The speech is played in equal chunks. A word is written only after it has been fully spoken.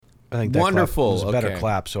I think that Wonderful. was a better Okay.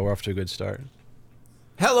 clap, so we're off to a good start.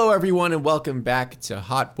 Hello, everyone, and welcome back to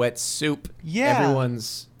Hot Wet Soup. Yeah.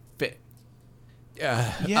 Everyone's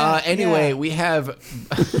anyway, we have...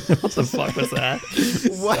 What the fuck was that?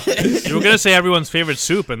 What? You were gonna say everyone's favorite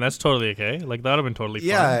soup, and that's totally okay. Like that would have been totally fun.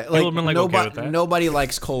 Yeah, People have been like okay with that. Nobody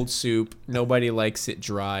likes cold soup. Nobody likes it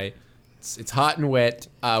dry. It's hot and wet.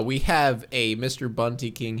 We have a Mr.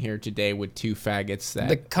 Bunty King here today with two faggots that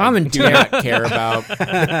The commentary. I do not care about.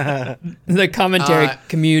 The commentary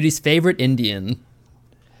community's favorite Indian.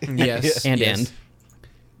 Yes. And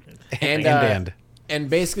And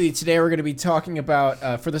basically today we're going to be talking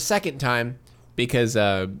about, for the second time, because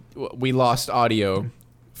we lost audio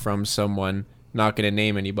from someone, not going to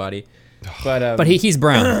name anybody. But he's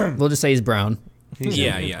brown. We'll just say he's brown.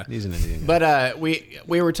 Yeah. He's an Indian. But we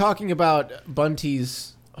were talking about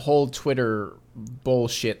Bunty's whole Twitter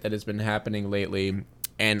bullshit that has been happening lately,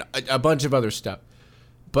 and a bunch of other stuff.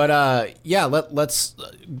 But let's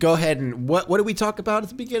go ahead and what did we talk about at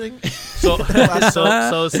the beginning? So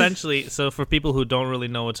essentially, for people who don't really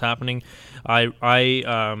know what's happening,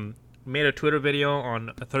 I made a Twitter video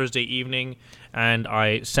on a Thursday evening, and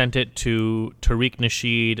I sent it to Tariq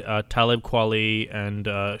Nasheed, Talib Kweli,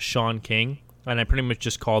 and Sean King, and I pretty much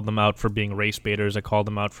just called them out for being race baiters. I called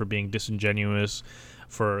them out for being disingenuous,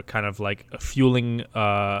 for kind of like fueling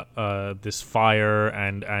this fire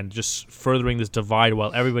and just furthering this divide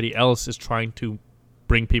while everybody else is trying to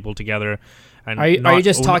bring people together. And Are you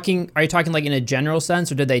just talking? Are you talking like in a general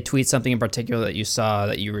sense, or did they tweet something in particular that you saw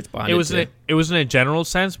that you responded to? It was in a general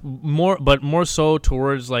sense, more so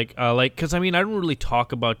towards because I mean I don't really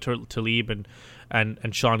talk about Talib and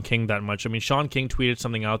Sean King that much. I mean, Sean King tweeted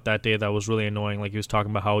something out that day that was really annoying. Like he was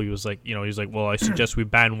talking about how he was like, well, I suggest we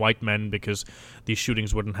ban white men because these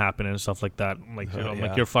shootings wouldn't happen and stuff like that. Like,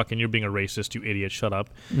 like you're being a racist, you idiot, shut up.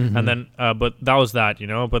 Mm-hmm. And then, but that was that,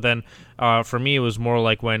 But then, for me, it was more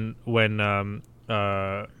like when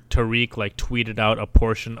Tariq like tweeted out a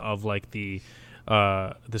portion of like the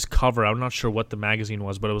this cover. I'm not sure what the magazine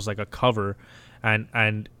was, but it was like a cover,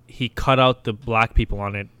 and he cut out the black people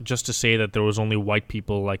on it just to say that there was only white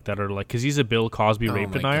people like that are like, because he's a Bill Cosby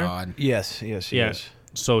rape denier. God. Yes, he is.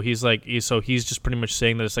 So he's just pretty much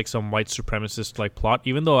saying that it's like some white supremacist like plot,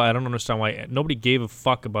 even though I don't understand why nobody gave a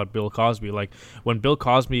fuck about Bill Cosby. Like when Bill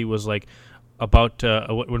Cosby was like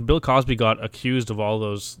when Bill Cosby got accused of all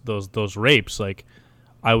those rapes, like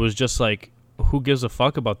I was just like, who gives a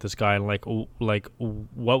fuck about this guy? And where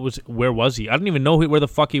was he? I don't even know where the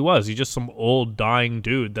fuck he was. He's just some old dying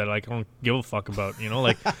dude that like I don't give a fuck about,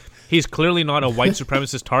 like he's clearly not a white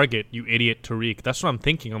supremacist target, you idiot Tariq. That's what I'm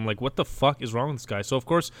thinking. I'm like, what the fuck is wrong with this guy? So of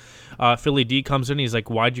course Philly D comes in, he's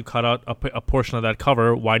like, why'd you cut out a portion of that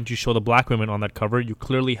cover? Why didn't you show the black women on that cover? You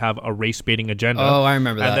clearly have a race baiting agenda. Oh, I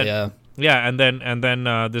remember that. Yeah, and then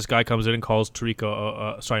this guy comes in and calls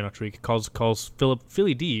Tariq, calls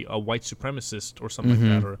Philly D a white supremacist or something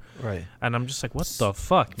like that, or right. And I'm just like, what the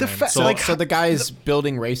fuck, man? So the guy is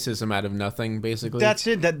building racism out of nothing, basically. That's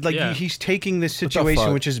it. He's taking this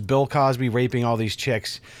situation, which is Bill Cosby raping all these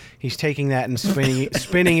chicks. He's taking that and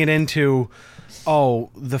spinning it into,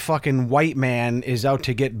 oh, the fucking white man is out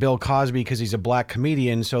to get Bill Cosby because he's a black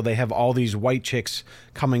comedian, so they have all these white chicks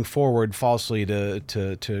coming forward falsely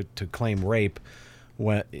to claim rape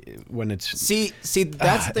when it's... See,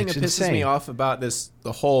 that's the thing that pisses insane. me off about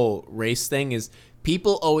the whole race thing is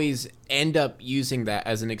people always end up using that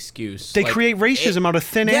as an excuse. They create racism out of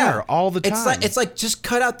thin air all the time. It's like just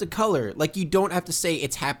cut out the color. Like you don't have to say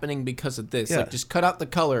it's happening because of this. Yeah. Like just cut out the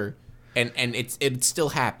color and it'd still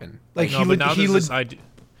happen. Like there's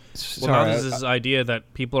this idea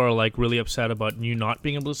that people are like really upset about you not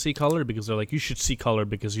being able to see color because they're like, you should see color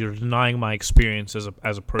because you're denying my experience as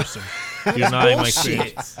a person. You're denying my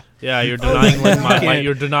experience. Yeah, you're denying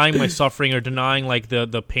you're denying my suffering or denying like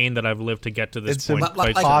the pain that I've lived to get to this point.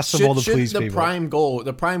 It's impossible to please people.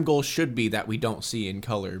 The prime goal should be that we don't see in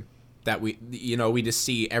color. That we just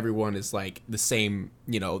see everyone as like the same,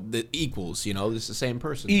 the equals, it's the same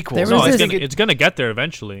person. Equals. No, it's gonna get there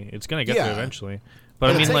eventually. It's gonna get there eventually.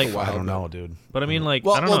 But I mean, like, I don't know, dude. But I mean, like,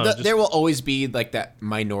 I don't know. There will always be like that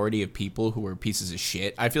minority of people who are pieces of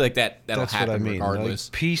shit. I feel like that'll happen regardless.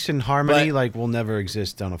 Like, peace and harmony will never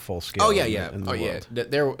exist on a full scale. In the world.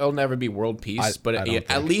 There'll never be world peace, but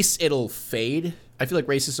at least it'll fade. I feel like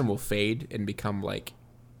racism will fade and become like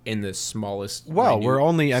in the smallest. Well, we're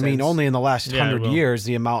only in the last 100 years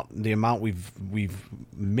the amount we've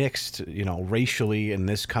mixed, racially in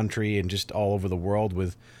this country and just all over the world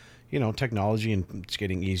with, technology, and it's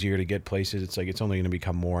getting easier to get places. It's like it's only going to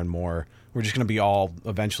become more and more. We're just going to be all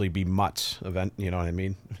eventually be mutts. You know what I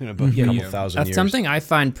mean? In a couple thousand years. That's something I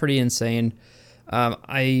find pretty insane.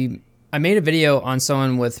 I made a video on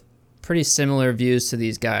someone with pretty similar views to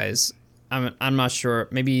these guys. I'm not sure.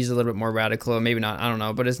 Maybe he's a little bit more radical, maybe not. I don't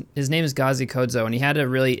know. But his name is Ghazi Kodzo, and he had a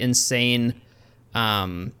really insane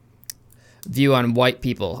view on white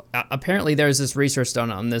people. Apparently, there's this research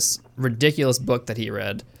done on this ridiculous book that he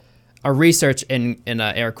read. A research in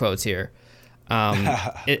air quotes here.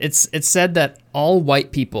 It's said that all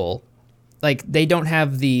white people, like, they don't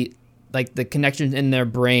have the connection in their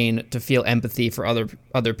brain to feel empathy for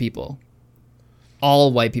other people.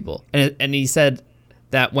 All white people, and he said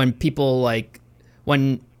that when people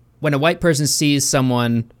when a white person sees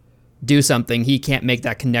someone do something, he can't make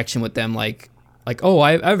that connection with them. Like oh,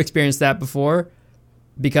 I've experienced that before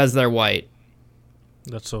because they're white.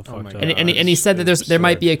 That's so fucked up. And he said that there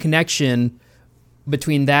might be a connection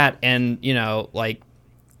between that and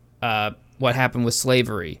what happened with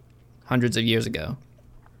slavery hundreds of years ago.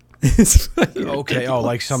 Okay,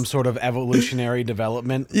 like some sort of evolutionary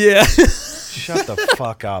development. Yeah. Shut the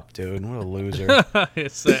fuck up, dude. What a loser.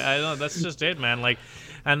 I know, that's just it, man. Like,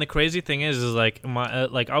 and the crazy thing is like my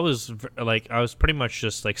I was pretty much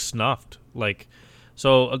just like snuffed. Like,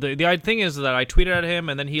 so the thing is that I tweeted at him,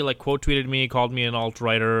 and then he like quote tweeted me, called me an alt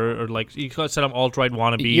writer, or like he said I'm alt right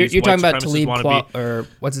wannabe. You're talking about Talib or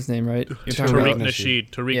what's his name, right? You're talking Tariq about Nasheed.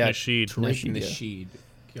 Tariq Nasheed.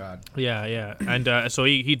 God. Yeah. And so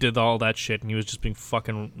he did all that shit, and he was just being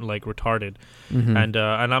fucking like retarded. Mm-hmm. And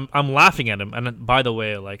I'm laughing at him. And by the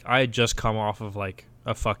way, like I had just come off of like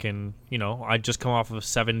a fucking, I'd just come off of a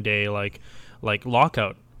 7-day like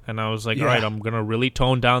lockout. And I was like, all right, I'm gonna really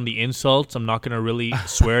tone down the insults. I'm not gonna really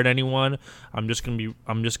swear at anyone. I'm just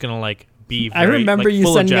gonna like be very, I remember like, you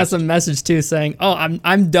full sending of us a message too, saying, "Oh,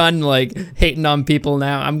 I'm done like hating on people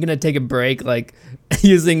now. I'm gonna take a break, like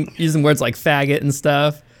using words like faggot and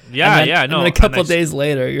stuff." Yeah, and then a couple days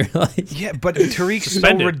later, you're like, yeah, but Tariq's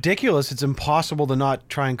so ridiculous. It's impossible to not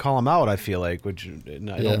try and call him out. I feel like, which I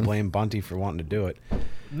don't blame Bunty for wanting to do it.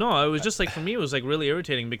 No, it was just like, for me, it was like really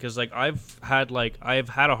irritating because like I've had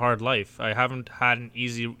a hard life. I haven't had an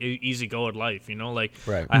easy go at life, like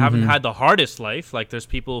right. I haven't had the hardest life. Like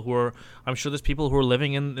I'm sure there's people who are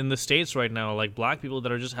living in the States right now, like black people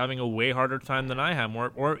that are just having a way harder time than I am,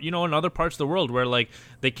 or in other parts of the world where like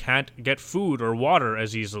they can't get food or water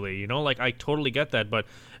as easily, like I totally get that. But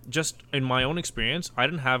just in my own experience, I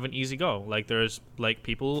didn't have an easy go. Like there's like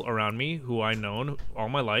people around me who I known all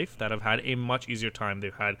my life that have had a much easier time.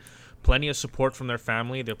 They've had plenty of support from their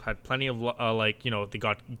family. They've had plenty of they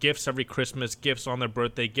got gifts every Christmas, gifts on their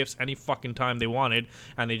birthday, gifts any fucking time they wanted,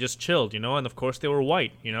 and they just chilled, and of course they were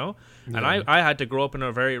white, and I had to grow up in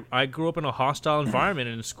I grew up in a hostile environment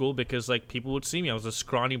in school because like people would see me. I was a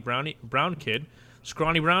scrawny brown kid,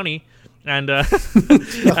 scrawny brownie. And I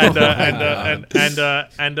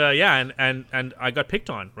got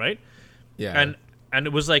picked on, right? Yeah. And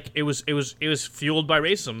it was like it was fueled by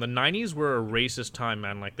racism. The 90s were a racist time,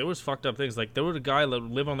 man. Like there was fucked up things. Like there was a guy that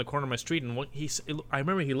lived on the corner of my street, and I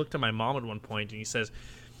remember he looked at my mom at one point, and he says,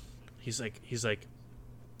 he's like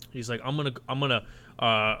I'm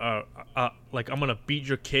gonna beat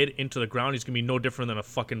your kid into the ground. He's gonna be no different than a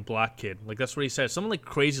fucking black kid. Like that's what he said. Something like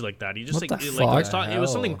crazy like that. He just it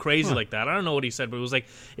was something crazy like that. I don't know what he said, but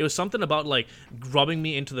it was something about like rubbing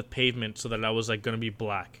me into the pavement so that I was like gonna be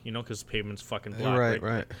black, because pavement's fucking black.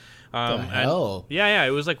 Right. The hell? Yeah.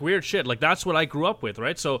 It was like weird shit. Like that's what I grew up with,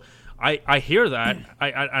 right? So I hear that,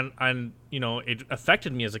 and it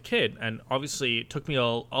affected me as a kid, and obviously it took me a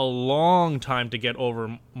long time to get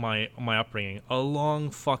over my upbringing, a long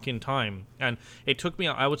fucking time, and it took me,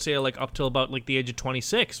 I would say, like up till about like the age of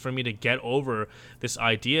 26 for me to get over this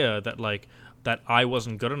idea that like that I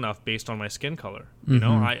wasn't good enough based on my skin color.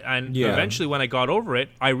 Eventually when I got over it,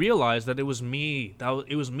 I realized that it was me that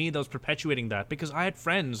was perpetuating that, because I had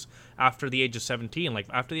friends after the age of 17. Like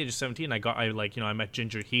after the age of 17, I met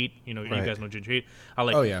Ginger Heat. You guys know Ginger Heat.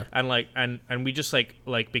 And we just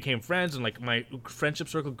like became friends, and like my friendship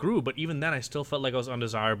circle grew. But even then, I still felt like I was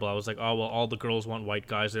undesirable. I was like, oh well, all the girls want white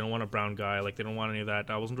guys. They don't want a brown guy. Like they don't want any of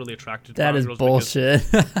that. I wasn't really attracted to that brown is girls bullshit.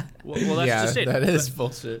 Well, that's just it. That is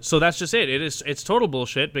bullshit. So that's just it. It's total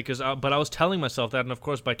bullshit, because but I was telling myself that, and of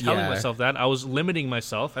course by telling myself that, I was limiting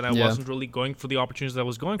myself, and I wasn't really going for the opportunities that I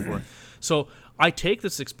was going for. So I take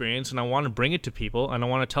this experience and I want to bring it to people, and I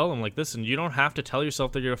want to tell them like, listen, you don't have to tell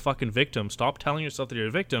yourself that you're a fucking victim. Stop telling yourself that you're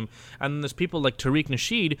a victim. And then there's people like Tariq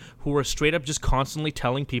Nasheed who are straight up just constantly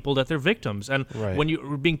telling people that they're victims. And when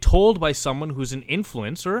you're being told by someone who's an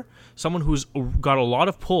influencer, someone who's got a lot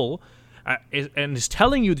of pull, and is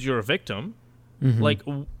telling you that you're a victim, like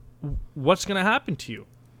what's going to happen to you?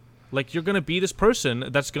 Like you're going to be this person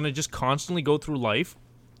that's going to just constantly go through life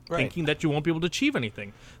thinking that you won't be able to achieve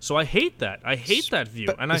anything. So I hate that. I hate that view,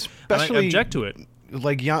 and I especially object to it.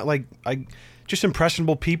 Like young, just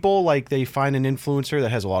impressionable people. Like they find an influencer that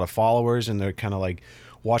has a lot of followers, and they're kind of like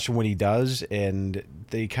watching what he does, and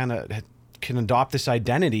they kind of can adopt this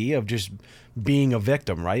identity of just being a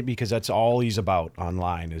victim, right? Because that's all he's about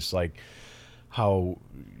online is like how,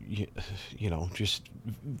 you know, just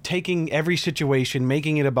taking every situation,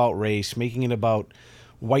 making it about race, making it about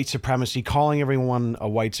white supremacy, calling everyone a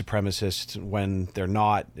white supremacist when they're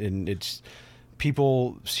not. And it's,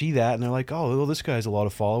 people see that and they're like, oh, well, this guy has a lot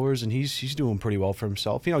of followers and he's doing pretty well for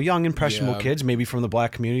himself. You know, young, impressionable kids, maybe from the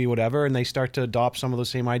black community, whatever, and they start to adopt some of those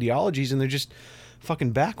same ideologies, and they're just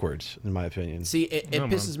fucking backwards, in my opinion. See, it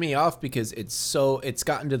pisses me off because it's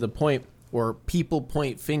gotten to the point where people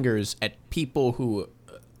point fingers at people who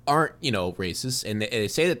aren't, you know, racist, and they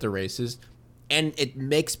say that they're racist, and it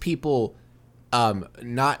makes people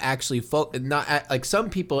not actually like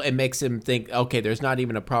some people. It makes them think, okay, there's not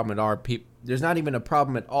even a problem at our people. There's not even a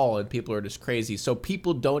problem at all, and people are just crazy. So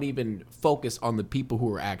people don't even focus on the people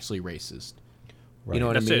who are actually racist. Right. You know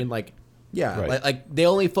what I mean? Like. Yeah, right. like they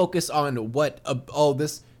only focus on what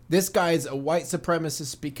this guy's a white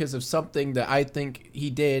supremacist because of something that I think he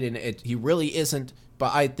did, and he really isn't,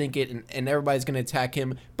 but I think it, and everybody's gonna attack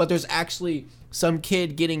him. But there's actually some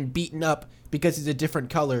kid getting beaten up because he's a different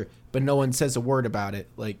color, but no one says a word about it.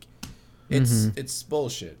 Like, it's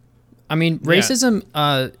bullshit. I mean, racism,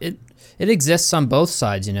 it exists on both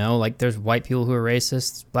sides, you know. Like, there's white people who are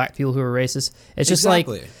racist, black people who are racist. It's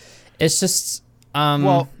just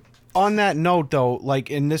well. On that note, though, like,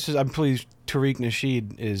 and this is, I'm pleased Tariq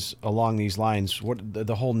Nasheed is along these lines. What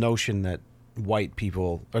the whole notion that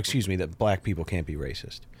that black people can't be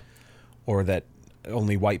racist, or that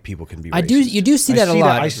only white people can be racist. You do see that a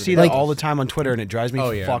lot. I see that all the time on Twitter, and it drives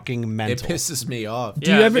me fucking mental. It pisses me off. Do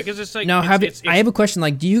you ever? Because it's like, I have a question.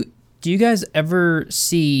 Like, do you guys ever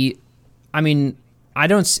see? I mean, I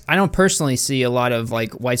don't personally see a lot of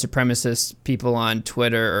like white supremacist people on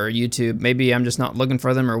Twitter or YouTube. Maybe I'm just not looking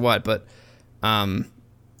for them or what, but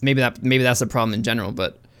maybe that's the problem in general.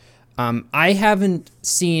 But I haven't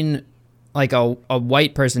seen like a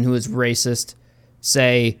white person who is racist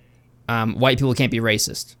say white people can't be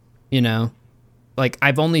racist. You know, like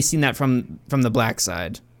I've only seen that from the black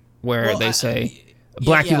side, where they say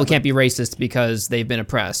black people can't be racist because they've been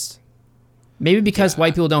oppressed. Maybe because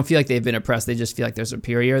white people don't feel like they've been oppressed, they just feel like they're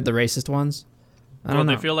superior, the racist ones. I don't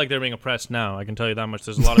know. They feel like they're being oppressed now. I can tell you that much.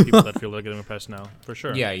 There's a lot of people that feel like they're being oppressed now, for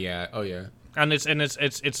sure. Yeah. Oh yeah. And it's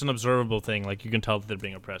an observable thing. Like, you can tell that they're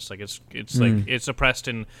being oppressed. Like, it's like it's oppressed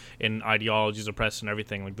in ideologies, oppressed in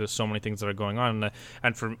everything. Like, there's so many things that are going on.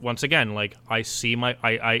 And for once again, like, I see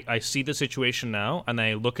I see the situation now, and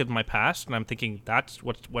I look at my past, and I'm thinking that's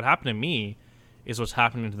what happened to me is what's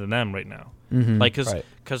happening to them right now. Like,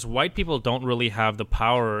 because white people don't really have the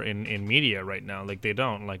power in media right now. Like, they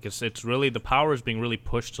don't. Like, it's really, the power is being really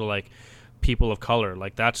pushed to, like, people of color.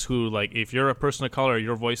 Like, that's who, like, if you're a person of color,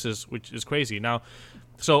 your voice is, which is crazy. Now,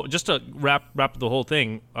 so just to wrap the whole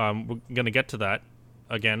thing, we're gonna get to that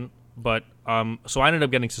again. But so I ended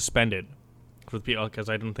up getting suspended for people because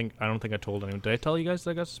I don't think I told anyone. Did I tell you guys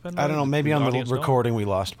that I got suspended? I don't know. Maybe on the recording we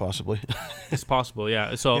lost, possibly. It's possible,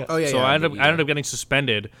 yeah. So I ended up getting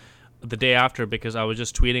suspended the day after because I was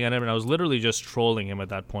just tweeting at him, and I was literally just trolling him at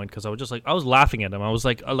that point because I was laughing at him. I was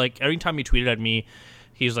like every time he tweeted at me,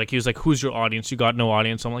 he was like, who's your audience? You got no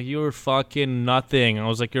audience. I'm like, you're fucking nothing. I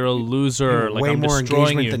was like, you're a loser. Like, way I'm more destroying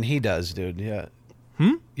engagement you. than he does, dude. Yeah.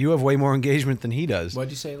 You have way more engagement than he does. What'd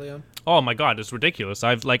you say, Leon? Oh my god, it's ridiculous.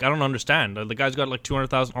 I don't understand. The guy's got like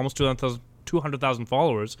 200,000, almost 200,000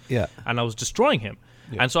 followers. Yeah. And I was destroying him.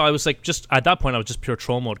 Yeah. And so I was like, just at that point, I was just pure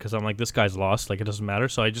troll mode because I'm like, this guy's lost. Like, it doesn't matter.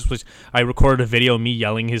 So I recorded a video of me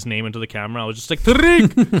yelling his name into the camera. I was just like, Tariq,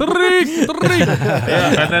 Tariq, Tariq.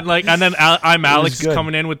 Yeah. And then I'm Alex is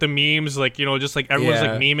coming in with the memes, like, you know, just like everyone's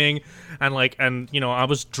like memeing. And you know, I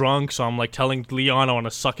was drunk, so I'm like telling Leon I want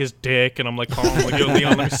to suck his dick, and I'm like calling him like, yo,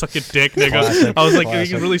 Leon, let me suck your dick, nigga. I was like,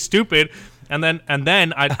 you're really stupid. And then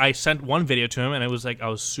I sent one video to him, and it was like I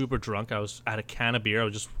was super drunk. I was at a can of beer. I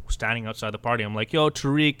was just standing outside the party. I'm like, yo,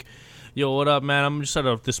 Tariq, yo, what up, man? I'm just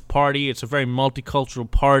at this party. It's a very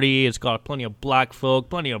multicultural party. It's got plenty of black folk,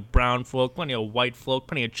 plenty of brown folk, plenty of white folk,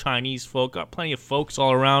 plenty of Chinese folk, got plenty of folks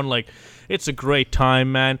all around. Like, it's a great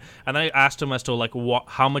time, man. And I asked him as to like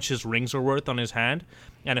how much his rings are worth on his hand,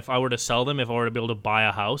 and if I were to sell them, if I were to be able to buy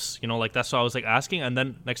a house, you know, like that's what I was like asking. And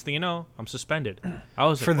then next thing you know, I'm suspended. I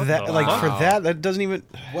was for like, that, like for that doesn't even.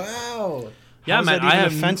 Wow. Yeah, man. That even I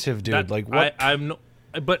have offensive, dude. That, like what? I'm no.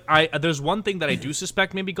 But there's one thing that I do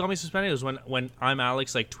suspect maybe got me suspended is when I'm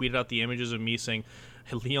Alex like tweeted out the images of me saying,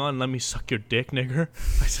 "Hey, Leon, let me suck your dick, nigger."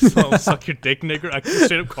 I said, "I'll suck your dick, nigger." I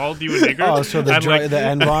straight up called you a nigger. Oh, so the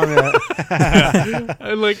N-bomb.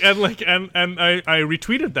 And I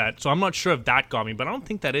retweeted that. So I'm not sure if that got me, but I don't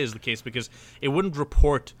think that is the case because it wouldn't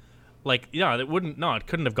report. Like, yeah, it wouldn't. No, it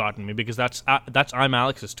couldn't have gotten me because that's I'm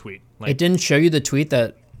Alex's tweet. Like, it didn't show you the tweet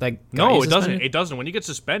that like. No, it doesn't. It doesn't. When you get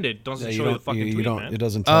suspended, it doesn't show you the fucking tweet, man. It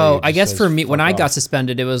doesn't. Tell you, I guess for me, when I got off.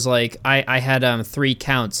 suspended, it was like I had 3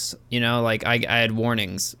 counts. You know, like I had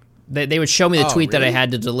warnings. They would show me the tweet that I had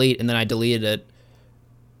to delete, and then I deleted it,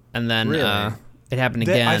 and then it happened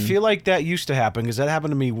again. I feel like that used to happen because that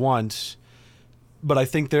happened to me once. But I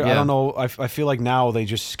think I don't know. I feel like now they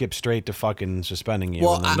just skip straight to fucking suspending you.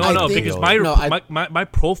 Well, because my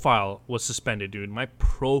profile was suspended, dude. My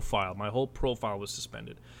whole profile was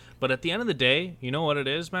suspended. But at the end of the day, you know what it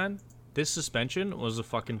is, man? This suspension was a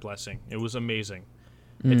fucking blessing. It was amazing.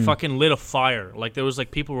 It fucking lit a fire. Like there was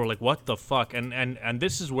like people were like, "What the fuck?" And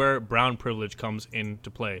this is where brown privilege comes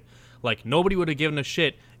into play. Like nobody would have given a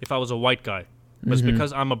shit if I was a white guy, but it's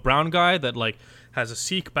because I'm a brown guy that like has a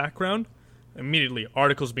Sikh background. Immediately,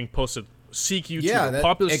 articles being posted. Sikh YouTuber,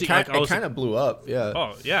 popular Sikh. It kind of blew up. Yeah.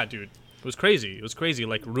 Oh yeah, dude. It was crazy. It was crazy.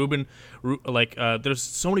 Like there's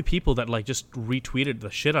so many people that like just retweeted the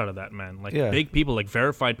shit out of that, man. Like big people, like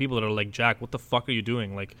verified people that are like, "Jack, what the fuck are you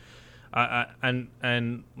doing?" Like, and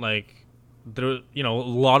like there, a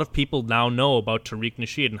lot of people now know about Tariq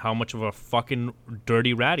Nasheed and how much of a fucking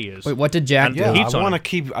dirty rat he is. Wait, what did Jack do? Yeah, I want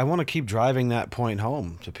to keep driving that point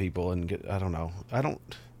home to people and get. I don't know.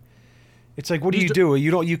 It's like, what do? You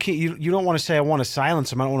don't want to say I want to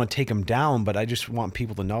silence him. I don't want to take him down, but I just want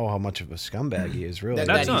people to know how much of a scumbag he is. Really,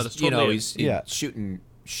 he's shooting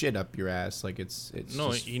shit up your ass. Like it's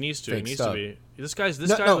no, he needs to. He needs to be. This guy was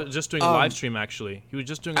just doing a live stream. Actually, he was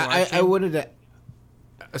just doing a live stream. I wanted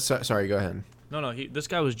to. Sorry, go ahead. No. This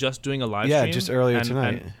guy was just doing a live stream. Yeah, just earlier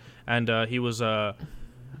tonight. And he was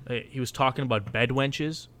talking about bed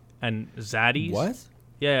wenches and zaddies. What?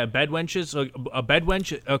 Yeah, bed wenches. A bed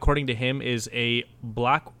wench, according to him, is a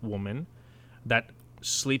black woman that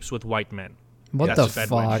sleeps with white men. What the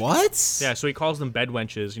fuck? What? Yeah, so he calls them bed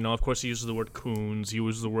wenches. Of course, he uses the word coons. He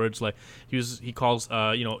uses the words like he calls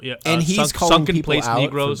and he's calling sunken people place out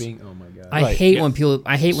Negroes. For being, oh my god! I hate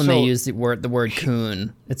when they use the word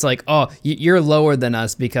coon. It's like, oh, you're lower than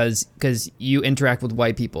us because you interact with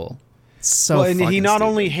white people. So and he not stupid.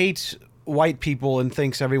 only hates white people and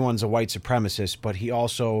thinks everyone's a white supremacist, but he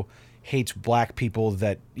also hates black people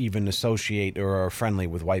that even associate or are friendly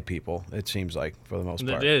with white people. It seems like, for the most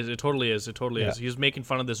part, it is. It totally is. He was making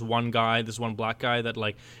fun of this one black guy that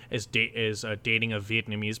like is dating a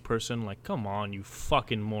Vietnamese person. Like, come on, you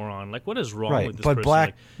fucking moron! Like, what is wrong with this person? But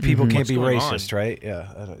black people can't be going racist, on? right?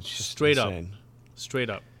 Yeah, it's just straight insane.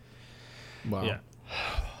 up. Wow. Yeah.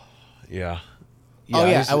 Yeah. Oh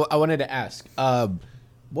yeah, I wanted to ask.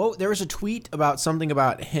 There was a tweet about something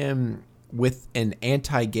about him with an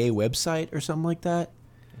anti-gay website or something like that.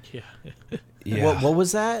 Yeah. Yeah. What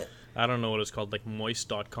was that? I don't know what it's called, like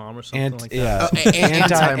moist.com or something like that. Yeah.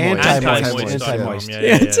 Anti-moist.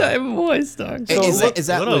 Yeah. Is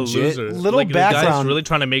that legit? Little like, background. The guy's really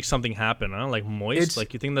trying to make something happen, huh? Like moist.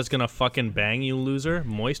 Like you think that's gonna fucking bang you, loser?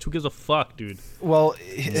 Moist? Who gives a fuck, dude? Well,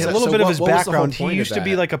 a little bit of his background. He used to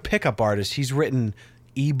be like a pickup artist. He's written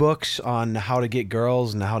ebooks on how to get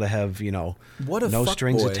girls and how to have no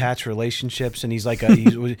strings attached relationships, and he's like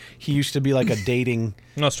he used to be like a dating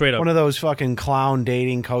straight up one of those fucking clown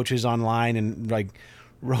dating coaches online, and like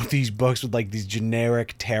wrote these books with like these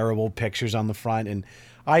generic terrible pictures on the front, and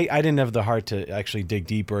I didn't have the heart to actually dig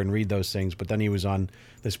deeper and read those things. But then he was on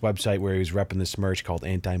this website where he was repping this merch called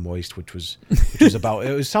Anti-Moist, which was about,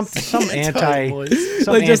 it was some anti-gay,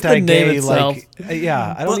 like,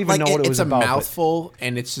 yeah, I don't even know what it was about. It's a mouthful,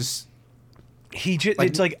 and it's just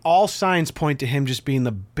it's like all signs point to him just being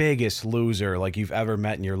the biggest loser like you've ever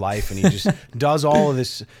met in your life, and he just does all of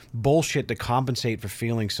this bullshit to compensate for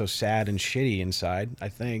feeling so sad and shitty inside, I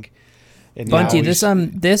think. And Bunty,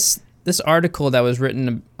 this article that was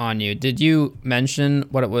written on you, did you mention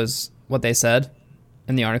what they said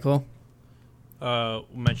in the article?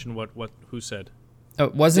 Mention who said?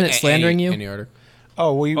 Wasn't it slandering you? Any article?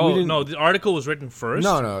 Oh, we didn't. No, the article was written first.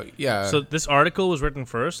 No, yeah. So this article was written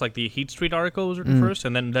first, like the Heat Street article was written first,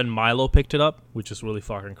 and then Milo picked it up, which is really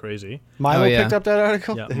fucking crazy. Milo picked up that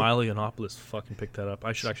article? Yeah, Milo Yiannopoulos fucking picked that up.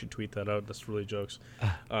 I should actually tweet that out. That's really jokes.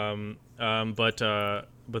 But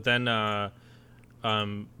then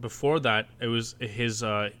before that, it was his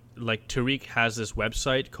like Tariq has this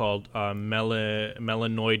website called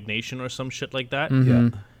Melanoid Nation or some shit like that. Mm-hmm. Yeah.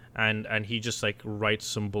 and he just like writes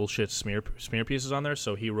some bullshit smear pieces on there.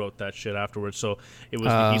 So he wrote that shit afterwards. So it was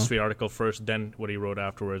the History article first, then what he wrote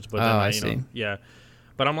afterwards. But then I see. Yeah.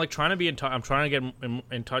 But I'm like trying to be in touch. I'm trying to get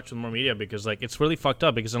in touch with more media because like it's really fucked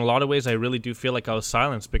up. Because in a lot of ways, I really do feel like I was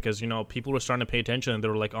silenced because people were starting to pay attention and they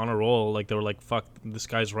were like on a roll. Like they were like, "Fuck, this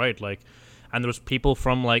guy's right." Like, and there was people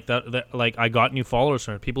from like that like I got new followers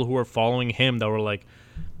from people who were following him that were like,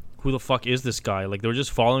 who the fuck is this guy? Like they were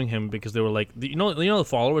just following him because they were like, the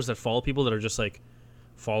followers that follow people that are just like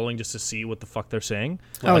following just to see what the fuck they're saying.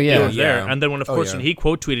 Oh like, yeah, they were there. And then when yeah. when he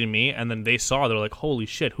quote tweeted me, and then they saw, they're like, holy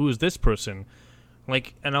shit, who is this person?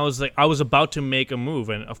 Like, and I was like, I was about to make a move,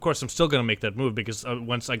 and of course I'm still gonna make that move because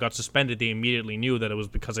once I got suspended, they immediately knew that it was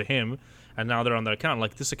because of him, and now they're on that account.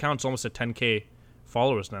 Like this account's almost at 10K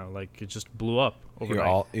followers now. Like it just blew up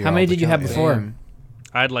overnight. How many did you have before? Damn.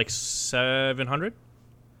 I had like 700.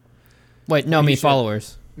 Wait, no, me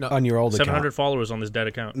followers. No, On your old 700 account. followers on this dead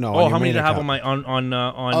account. No, Oh, on how your many main did I have account. on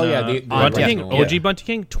the Bunty King? original. OG Bunty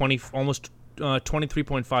King? 20, almost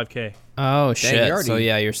 23.5K. Oh shit! you're So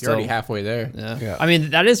yeah, you're still already halfway there. Yeah. Yeah. I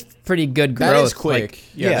mean, that is pretty good growth. That is quick. Like,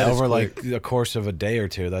 Yeah, that is over quick. like the course of a day or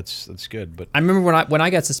two. That's good. But I remember when I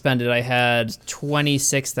got suspended, I had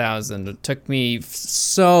 26,000. It took me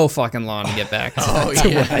so fucking long to get back. Oh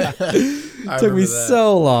yeah, It took me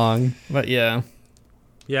so long. But yeah.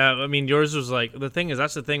 Yeah, I mean, yours was like, the thing is,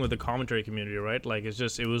 that's the thing with the commentary community, right? Like,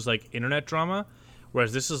 it was like internet drama,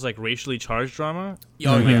 whereas this is like racially charged drama.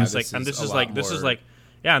 Oh yeah, It's like, and this is like,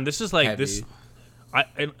 yeah, and this is like, this,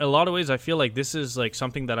 in a lot of ways, I feel like this is like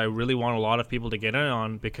something that I really want a lot of people to get in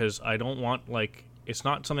on because I don't want, like, it's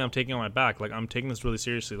not something I'm taking on my back. Like, I'm taking this really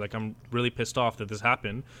seriously. Like, I'm really pissed off that this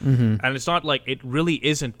happened. And it's not like, it really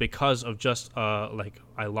isn't because of just, like,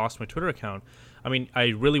 I lost my Twitter account. I mean, I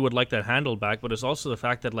really would like that handled back, but it's also the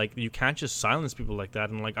fact that, like, you can't just silence people like that.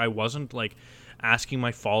 And, like, I wasn't, like, asking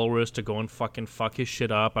my followers to go and fucking fuck his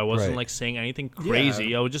shit up. I wasn't, Right. like, saying anything crazy.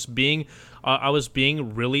 Yeah. I was just being, I was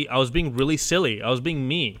being really silly. I was being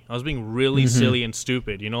me. I was being really silly and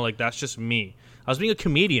stupid. Like, that's just me. I was being a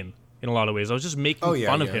comedian in a lot of ways. I was just making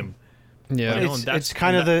fun of him. Yeah. You know, it's and it's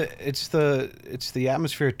kind of it's the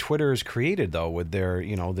atmosphere Twitter has created though with their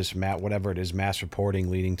this whatever it is mass reporting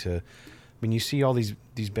leading to. I mean, you see all these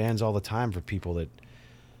bans all the time for people that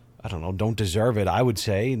I don't know don't deserve it. I would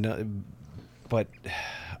say, no, but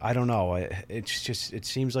I don't know. It's just it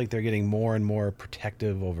seems like they're getting more and more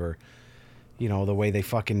protective over. The way they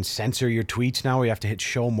fucking censor your tweets now, where you have to hit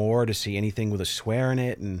show more to see anything with a swear in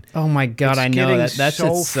it, and Oh my god, I know that. That's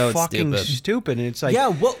so so fucking stupid. And it's like, Yeah,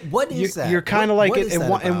 what is that? You're kind of What like is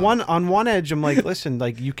that on one edge. I'm like, listen,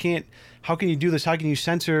 like you can't. How can you do this? How can you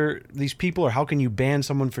censor these people, or how can you ban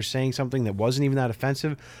someone for saying something that wasn't even that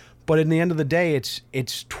offensive? But in the end of the day,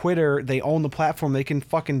 it's Twitter. They own the platform. They can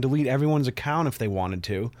fucking delete everyone's account if they wanted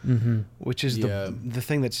to, which is the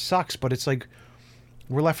thing that sucks. But it's like.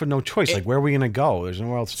 We're left with no choice. Like, where are we going to go? There's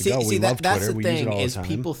nowhere else to go. We love that's Twitter. the We thing, use it all is the time.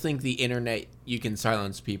 people think the internet, you can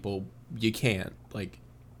silence people. You can't. Like,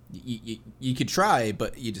 you could try,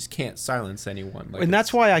 but you just can't silence anyone. Like, and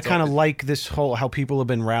that's why I kind of like this whole how people have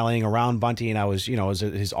been rallying around Bunty, and I was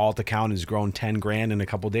his alt account has grown 10 grand in a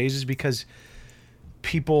couple of days, is because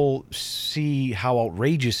people see how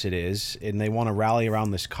outrageous it is, and they want to rally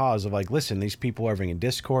around this cause of like, listen, these people are having a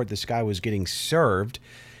Discord. This guy was getting served.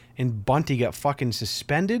 And Bunty got fucking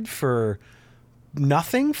suspended for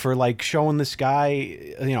nothing, for like showing this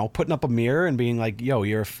guy, putting up a mirror and being like, yo,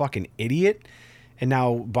 you're a fucking idiot. And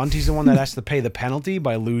now Bunty's the one that has to pay the penalty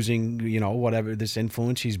by losing, whatever this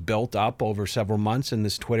influence he's built up over several months in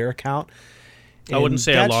this Twitter account. I wouldn't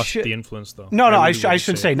say I that lost shit- the influence, though. No, I I really should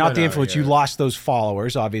wouldn't say not the No, influence. yeah. You lost those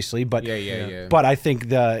followers, obviously, but Yeah. But I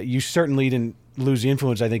think you certainly didn't lose the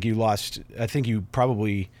influence. I think you lost. I think you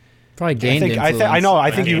probably. Probably gained influence.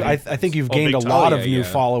 I think you've gained a big time. lot Oh, of yeah, new yeah.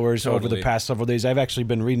 followers over the Totally. past several days. I've actually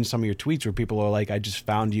been reading some of your tweets where people are like, "I just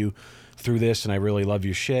found you through this, and I really love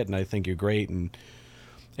your shit, and I think you're great," and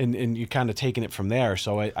you're kind of taking it from there.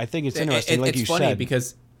 So I think it's interesting, like it's you funny said,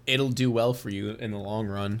 because it'll do well for you in the long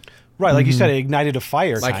run. right? Like you said, it ignited a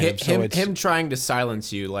fire. Like kind of, so it's, him trying to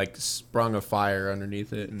silence you, like sprung a fire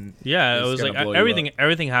underneath it, and Yeah, it it's was gonna like blow you up.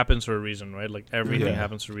 everything happens for a reason, right? Like everything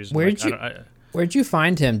happens for a reason. Where'd Like, Where'd you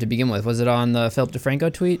find him to begin with? Was it on the Philip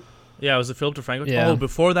DeFranco tweet? Yeah, it was the Philip DeFranco. Yeah. Oh,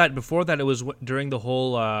 before that, it was during the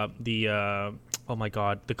whole oh my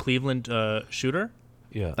god, the Cleveland shooter.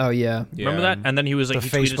 yeah. Oh yeah. Remember that? And then he was like, The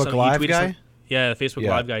he tweeted Facebook some, Live he tweeted guy? Some, yeah, the Facebook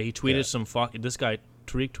Yeah. Live guy. He tweeted Yeah. some this guy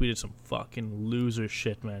Tariq tweeted some fucking loser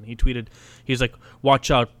shit, man. He's like,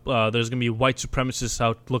 watch out, there's gonna be white supremacists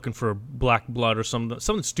out looking for black blood or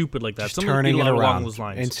something stupid like that. Just Something turning it along around those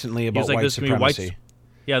lines. instantly He about was like, white there's gonna be supremacy.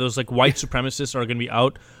 Yeah, those like white supremacists are gonna be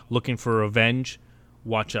out looking for revenge.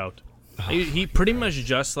 Watch out. He pretty much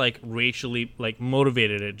just like racially like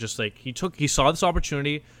motivated it. Just like he saw this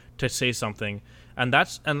opportunity to say something, and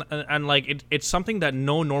that's and like it's something that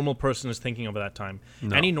no normal person is thinking of at that time.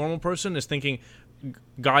 No. Any normal person is thinking,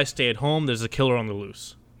 guys, stay at home. There's a killer on the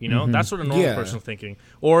loose. You know, that's what a normal person's thinking.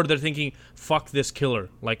 Or they're thinking, fuck this killer.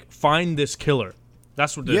 Like, find this killer.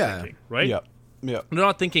 That's what they're thinking, right? Yeah. Yeah. They're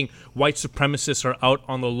not thinking white supremacists are out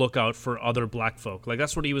on the lookout for other black folk. Like,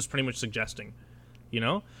 that's what he was pretty much suggesting. You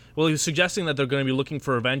know? Well, he was suggesting that they're going to be looking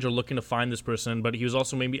for revenge or looking to find this person, but he was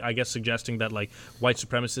also maybe, I guess, suggesting that, like, white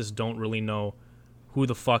supremacists don't really know who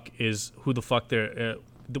the fuck they're,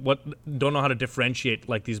 don't know how to differentiate,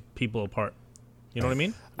 like, these people apart. You know what I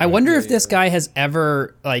mean? I wonder if this guy has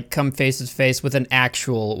ever like come face to face with an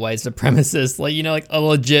actual white supremacist, like like a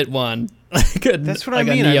legit one. That's what I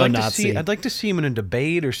mean. I'd like to see him in a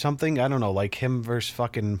debate or something. I don't know, like him versus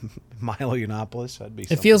fucking Milo Yiannopoulos. That'd be.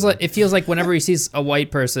 It feels like whenever he sees a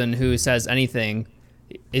white person who says anything,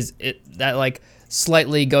 that like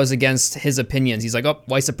slightly goes against his opinions. He's like, oh,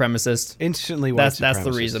 white supremacist. Instantly white supremacist. That's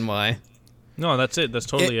the reason why. No, that's it. That's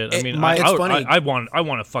totally it. I mean, I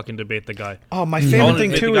want to fucking debate the guy. Oh, my favorite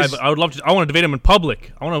thing too is I would love to. I want to debate him in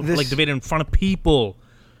public. I want to like debate him in front of people.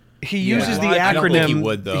 He uses the acronym. I don't think he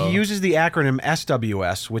would, though. He uses the acronym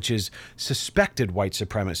SWS, which is suspected white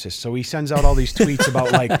supremacist. So he sends out all these tweets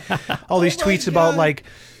about like about like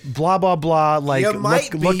blah blah blah.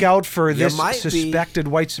 Like look out for this suspected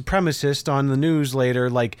white supremacist on the news later.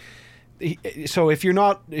 Like. So if you're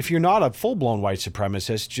not a full blown white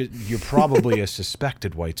supremacist, you're probably a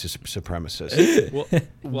suspected white supremacist.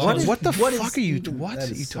 What the fuck are you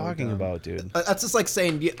talking about, dude? That's just like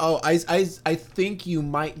saying, I think you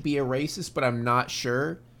might be a racist, but I'm not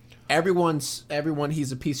sure. Everyone,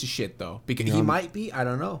 he's a piece of shit though, because he might be. I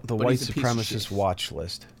don't know. The white supremacist watch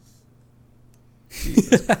list.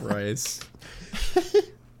 Jesus Christ!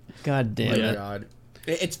 God damn it! God.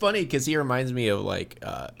 It's funny because he reminds me of like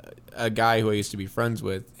a guy who I used to be friends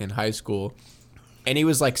with in high school, and he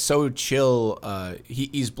was like so chill.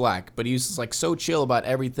 He's black, but he was like so chill about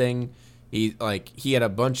everything. He had a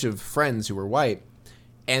bunch of friends who were white,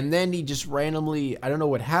 and then he just randomly, I don't know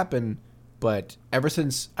what happened, but ever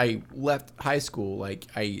since I left high school, like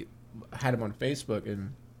I had him on Facebook,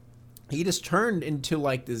 and he just turned into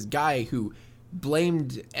like this guy who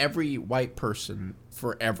blamed every white person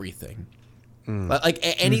for everything. Like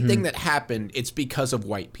anything that happened, it's because of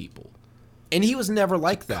white people. And he was never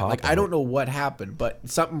like that. Like, I don't know what happened, but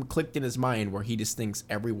something clicked in his mind where he just thinks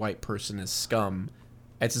every white person is scum.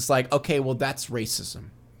 It's just like, okay, well, that's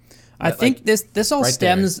racism. I think this all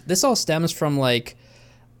stems from like,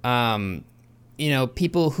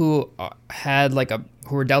 people who had like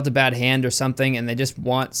who were dealt a bad hand or something, and they just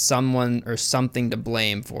want someone or something to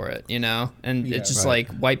blame for it, And it's just like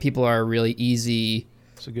white people are a really easy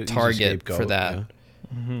target for that. Yeah.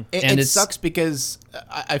 Mm-hmm. It sucks because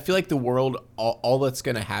I feel like the world, all that's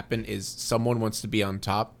going to happen is someone wants to be on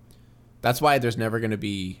top. That's why there's never going to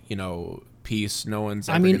be, peace. No one's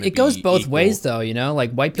ever gonna it goes be both equal. ways though,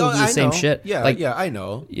 Like white people do the same shit. Yeah, like, I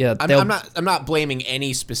know. Yeah, I'm not blaming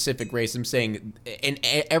any specific race. I'm saying in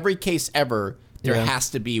every case ever, there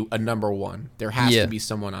has to be a number one. There has to be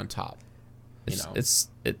someone on top. It's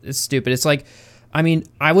stupid. It's like,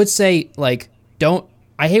 I would say like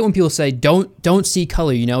I hate when people say don't see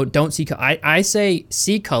color, don't see color. I say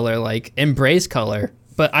see color, like embrace color.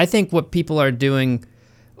 But I think what people are doing,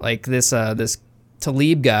 like this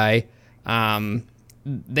Talib guy,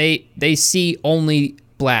 they see only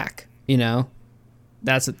black,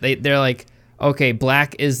 That's they're like, okay,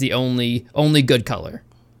 black is the only good color,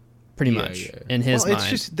 pretty much in his mind. It's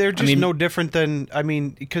just they're just no different than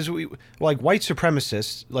because we like white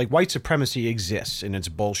supremacists, like white supremacy exists and it's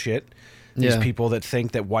bullshit. These people that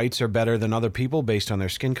think that whites are better than other people based on their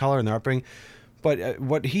skin color and their upbringing. But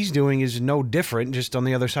what he's doing is no different, just on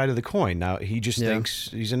the other side of the coin. Now, he just thinks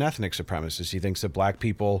he's an ethnic supremacist. He thinks that black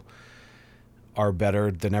people are better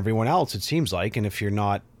than everyone else, it seems like. And if you're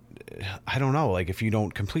not, I don't know, like if you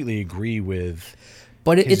don't completely agree with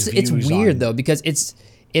But it's weird, though, because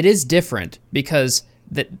it is different. Because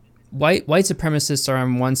that white supremacists are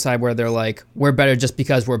on one side where they're like, we're better just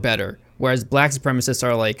because we're better. Whereas black supremacists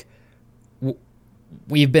are like,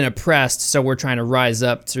 we've been oppressed, so we're trying to rise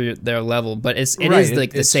up to their level. But it is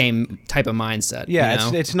like the same type of mindset.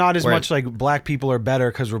 Yeah, it's not as much like black people are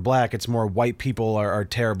better because we're black. It's more white people are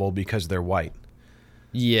terrible because they're white.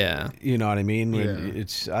 Yeah, you know what I mean. Yeah.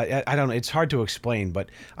 It's I don't know. It's hard to explain, but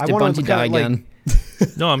I want to Bunty die again.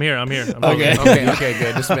 No, I'm here. Okay,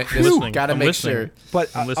 good. Just gotta make sure. But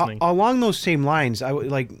along those same lines,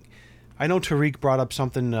 I know Tariq brought up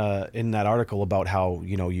something in that article about how,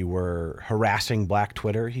 you were harassing Black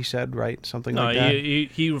Twitter, he said, right? Something like that.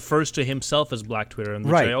 He refers to himself as Black Twitter, and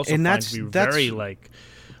which right. I also and find to be very,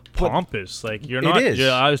 pompous. Like, you're not... It is.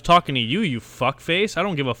 I was talking to you fuckface. I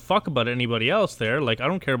don't give a fuck about anybody else there. Like, I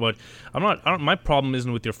don't care about... my problem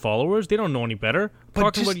isn't with your followers. They don't know any better. I'm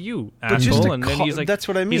talking about you, asshole. And then he's like... That's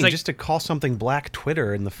what I mean. He's like, just to call something Black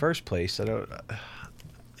Twitter in the first place, I don't...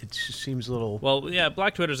 It just seems a little... Well, yeah,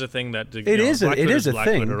 Black Twitter's a thing that... It is a thing.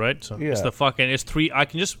 Twitter, right? So yeah. it's the fucking... It's three... I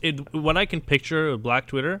can just... what I can picture of Black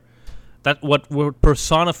Twitter, that what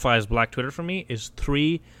personifies Black Twitter for me is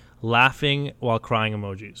 3 laughing while crying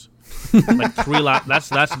emojis. Like 3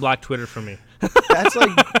 that's Black Twitter for me. That's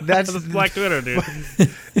Black Twitter, dude.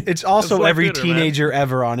 It's also every Twitter, teenager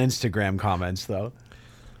ever on Instagram comments, though.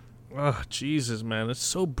 Oh, Jesus, man. It's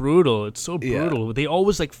so brutal. It's so brutal. Yeah. They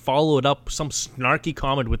always, follow it up, some snarky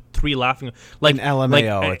comment with 3 laughing. Like an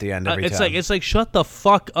LMAO at the end every time. It's like, shut the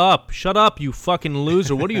fuck up. Shut up, you fucking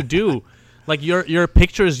loser. What do you do? Like, your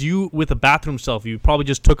picture is you with a bathroom selfie. You probably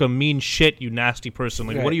just took a mean shit, you nasty person.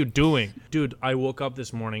 Like, What are you doing? Dude, I woke up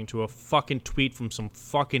this morning to a fucking tweet from some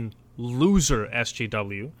fucking loser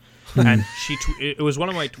SJW. And it was one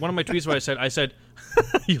of my tweets where I said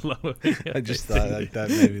you love it. I just thought that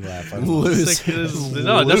made me laugh.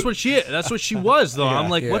 No, that's what she was though. I'm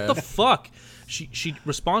like, what the fuck? She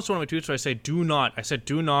responds to one of my tweets where I said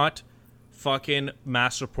do not fucking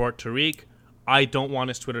mass report Tariq. I don't want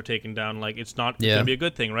his Twitter taken down. Like, it's not gonna be a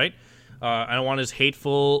good thing, right? I don't want his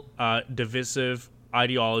hateful, divisive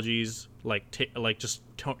ideologies just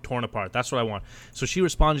torn apart. That's what I want. So she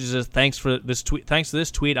responds, she says, thanks to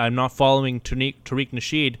this tweet, I'm not following Tariq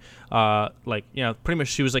Nasheed. Pretty much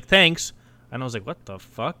she was like, thanks. And I was like, what the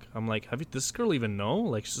fuck? I'm like, does this girl even know?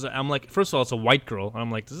 Like, I'm like, first of all, it's a white girl. And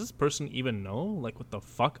I'm like, does this person even know, like, what the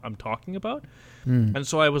fuck I'm talking about? And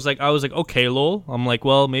so I was like, okay, lol. I'm like,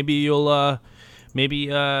 well, maybe you'll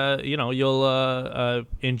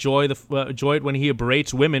enjoy it when he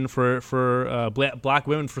berates women for black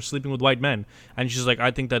women for sleeping with white men. And she's like,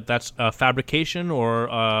 I think that's a fabrication or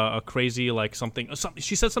a crazy something.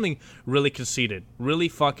 She said something really conceited, really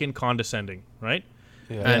fucking condescending, right?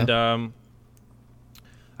 Yeah.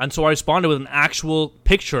 And so I responded with an actual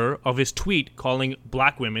picture of his tweet calling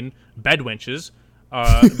black women bedwenches.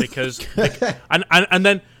 Because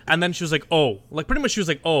and then she was like, oh, pretty much she was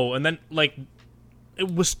like, oh, and then it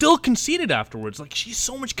was still conceited afterwards. Like, she's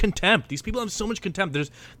so much contempt. These people have so much contempt. There's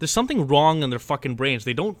something wrong in their fucking brains.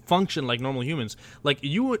 They don't function like normal humans. Like,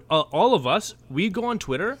 all of us, we go on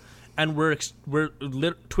Twitter, and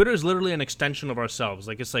Twitter is literally an extension of ourselves.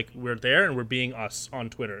 Like, it's like we're there and we're being us on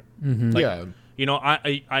Twitter. Mm-hmm.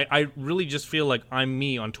 I really just feel like I'm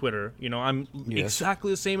me on Twitter. I'm exactly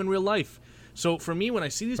the same in real life. So for me, when I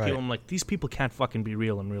see these people, I'm like, these people can't fucking be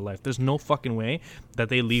real in real life. There's no fucking way that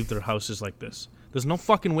they leave their houses like this. There's no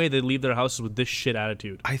fucking way they leave their houses with this shit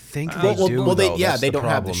attitude. I think they do. Well, they don't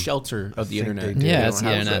have the shelter of the internet. Yeah, it's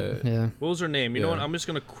the internet. Yeah. What was her name? You know what? I'm just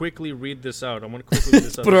gonna quickly read this out.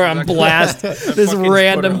 Put her on blast. This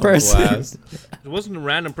random person. It wasn't a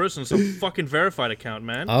random person. It's a fucking verified account,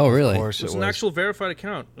 man. Oh, really? Of course it was an actual verified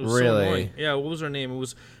account. It was really? So annoying. Yeah. What was her name? It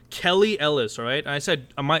was Kelly Ellis, all right? And I said,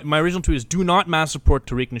 my original tweet is, do not mass support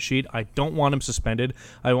Tariq Nasheed. I don't want him suspended.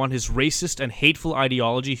 I want his racist and hateful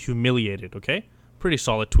ideology humiliated, okay? Pretty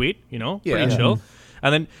solid tweet, pretty chill.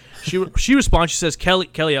 And then she responds, she says,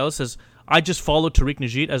 Kelly Ellis says, I just followed Tariq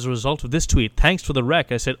Nasheed as a result of this tweet. Thanks for the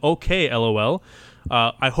rec. I said, okay, LOL.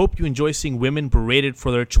 I hope you enjoy seeing women berated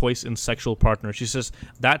for their choice in sexual partner. She says,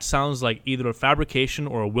 that sounds like either a fabrication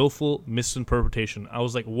or a willful misinterpretation. I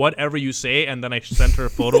was like, whatever you say. And then I sent her a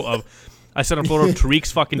photo of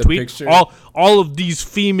Tariq's fucking tweet. Picture. All of these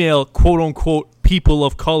female quote unquote people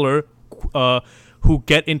of color who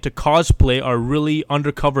get into cosplay are really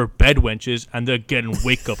undercover bedwenches, and they're getting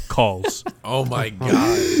wake up calls. Oh my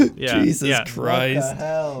god! Yeah, Jesus Christ! What the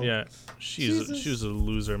hell? Yeah. She was a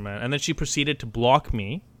loser, man. And then she proceeded to block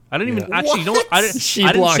me. I didn't even actually. You know what? I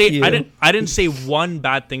didn't say one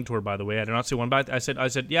bad thing to her. By the way, I did not say one bad. I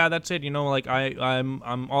said, yeah, that's it.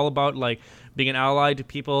 I'm all about being an ally to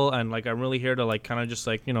people, and I'm really here to kind of just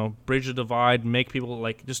bridge the divide, make people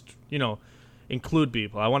include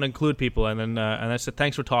people. I want to include people, and then I said,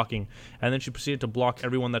 thanks for talking. And then she proceeded to block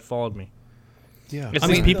everyone that followed me. Yeah,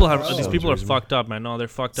 these people are fucked up, man. No, they're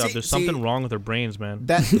fucked up. There's something wrong with their brains, man.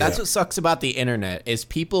 That's what sucks about the internet is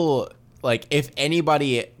people if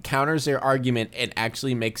anybody counters their argument and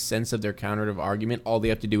actually makes sense of their counterative argument, all they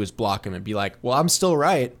have to do is block them and be like, "Well, I'm still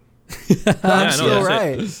right. I'm still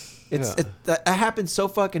right." That happens so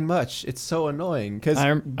fucking much. It's so annoying because I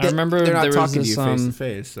remember they're not there was talking to this, you face to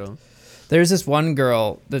face. So There's this one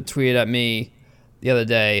girl that tweeted at me the other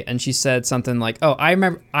day, and she said something like, "Oh, I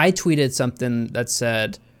remember I tweeted something that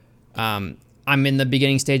said, I'm in the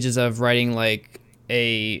beginning stages of writing like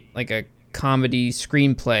a comedy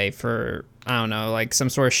screenplay for, I don't know, like some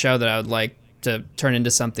sort of show that I would like to turn into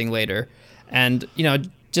something later," and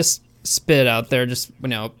just spit it out there, just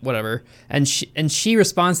whatever. And she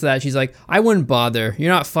responds to that. She's like, "I wouldn't bother.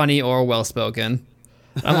 You're not funny or well spoken."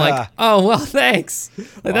 I'm like, "Oh well, thanks."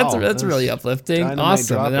 Like Wow, that's really uplifting,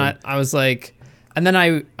 awesome. And then I was like, and then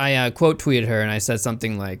I quote tweeted her, and I said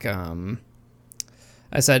something like,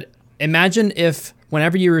 I said, "Imagine if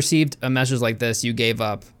whenever you received a message like this, you gave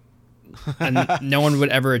up, and no one would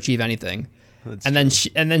ever achieve anything." And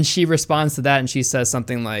then she responds to that, and she says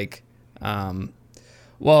something like,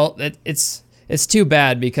 "Well, it's too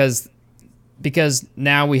bad because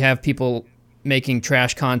now we have people making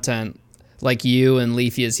trash content like you and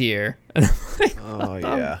Leafy is here." And I'm like, oh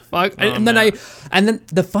yeah. Fuck. And then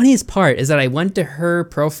the funniest part is that I went to her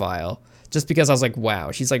profile just because I was like,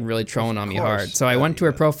 wow, she's like really trolling on me hard. So I went to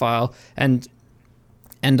her profile and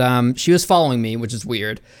she was following me, which is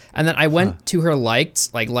weird. And then I went to her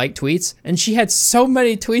liked tweets, and she had so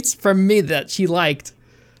many tweets from me that she liked.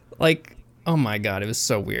 Like, oh my god, it was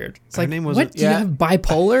so weird. It's her like, name was what? Do you have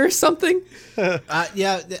bipolar or something? I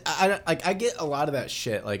get a lot of that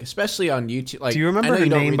shit, like especially on YouTube. Like, do you remember I know her you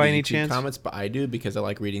don't name read by the any YouTube chance? comments, but I do because I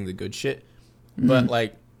like reading the good shit. But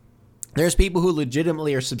like, there's people who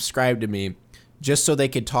legitimately are subscribed to me just so they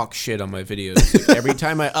could talk shit on my videos like, every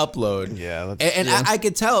time I upload. Yeah, I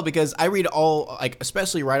could tell because I read all, like,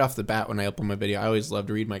 especially right off the bat when I upload my video. I always love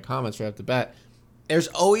to read my comments right off the bat. There's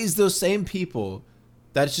always those same people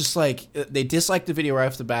that's just like, they dislike the video right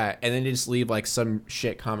off the bat, and then they just leave like some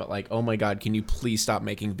shit comment like, "Oh my god, can you please stop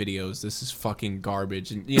making videos? This is fucking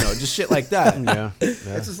garbage," and just shit like that. Yeah.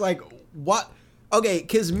 It's just like, what? Okay,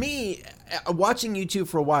 because me watching YouTube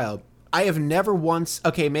for a while, I have never once.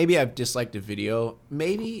 Okay, maybe I've disliked a video.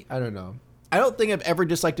 Maybe, I don't know. I don't think I've ever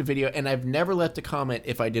disliked a video, and I've never left a comment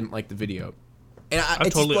if I didn't like the video. And I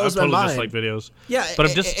totally dislike videos. Yeah, but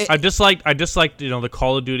I disliked the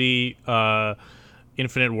Call of Duty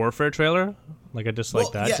Infinite Warfare trailer. Like, I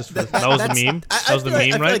disliked that. Yeah, that was the meme. That was the meme,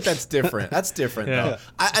 I feel right? like that's different. That's different, though.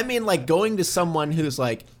 I mean, like, going to someone who's,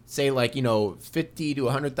 like, say, like, 50 to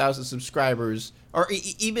 100,000 subscribers, or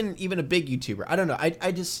even a big YouTuber. I don't know.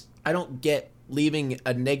 I don't get leaving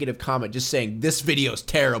a negative comment just saying, "This video's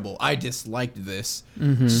terrible. I disliked this."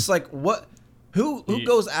 Mm-hmm. It's just like, what? Who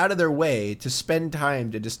goes out of their way to spend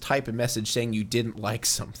time to just type a message saying you didn't like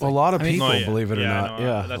something? Well, a lot of people, believe it or not.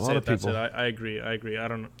 Yeah, that's a lot of people. I agree. I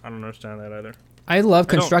don't understand that either. I love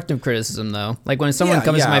constructive criticism, though. Like, when someone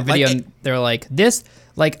comes to my video and they're like, "This,"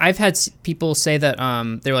 like, I've had people say that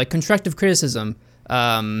they're like, "Constructive criticism.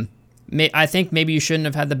 I think maybe you shouldn't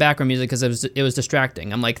have had the background music because it was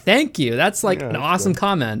distracting." I'm like, "Thank you. That's like an awesome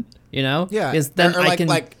comment." Yeah. Because then or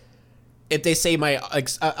like if they say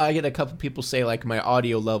I get a couple people say like my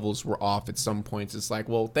audio levels were off at some points. It's like,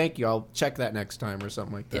 well, thank you. I'll check that next time or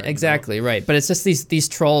something like that. Yeah, exactly, right. But it's just these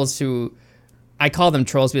trolls who, I call them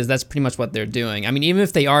trolls because that's pretty much what they're doing. I mean, even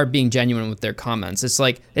if they are being genuine with their comments, it's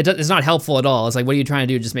like, it's not helpful at all. It's like, what are you trying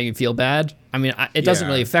to do? Just make me feel bad? I mean, it doesn't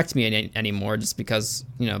really affect me anymore just because,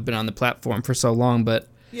 I've been on the platform for so long. But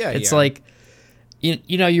it's like,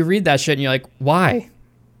 you read that shit and you're like, why?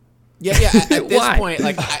 Yeah. At this point,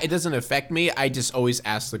 like, it doesn't affect me. I just always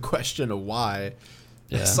ask the question of why.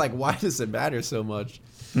 Yeah. It's like, why does it matter so much?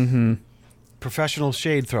 Mm-hmm. Professional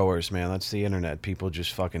shade throwers, man. That's the internet. People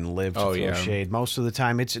just fucking live to throw shade. Most of the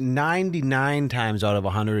time, it's 99 times out of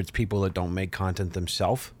 100, it's people that don't make content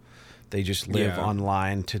themselves. They just live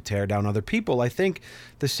online to tear down other people. I think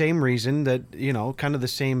the same reason that, kind of the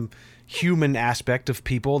same human aspect of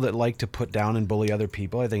people that like to put down and bully other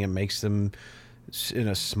people. I think it makes them, in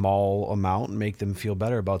a small amount, make them feel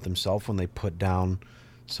better about themselves when they put down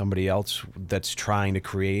somebody else that's trying to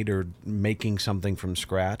create or making something from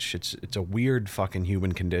scratch. It's a weird fucking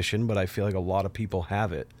human condition, but I feel like a lot of people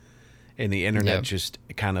have it. And the internet just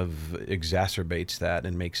kind of exacerbates that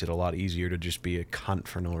and makes it a lot easier to just be a cunt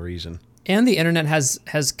for no reason. And the internet has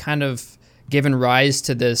kind of given rise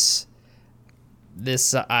to this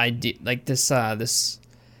idea, like this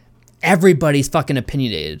everybody's fucking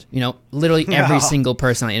opinionated. Literally every single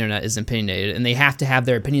person on the internet is opinionated, and they have to have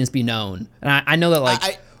their opinions be known. And I know that,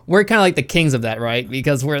 like, we're kind of like the kings of that, right?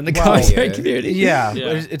 Because we're in the commentary community. Yeah.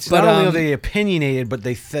 It's not only are they opinionated, but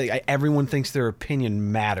everyone thinks their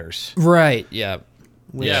opinion matters. Right, yeah.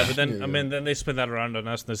 Yeah, but then then they spin that around on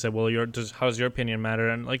us and they say, "Well, how's your opinion matter?"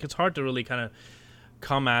 And like, it's hard to really kind of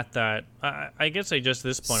come at that. I guess at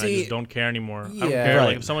this point I See, just don't care anymore. I don't yeah. care. Right.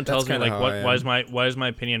 Like if someone tells me That's like kinda how I why does my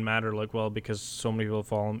opinion matter? Like, well, because so many people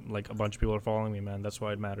follow, like a bunch of people are following me, man. That's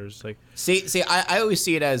why it matters. Like, See, I always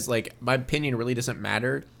see it as like my opinion really doesn't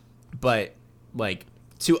matter, but like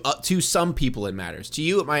to some people it matters. To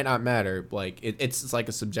you it might not matter. Like it's like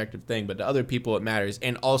a subjective thing, but to other people it matters,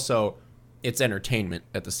 and also it's entertainment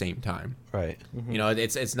at the same time. Right. You know,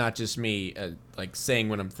 it's not just me like saying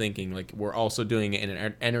what I'm thinking. Like we're also doing it in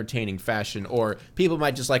an entertaining fashion, or people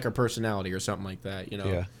might just like our personality or something like that. You know.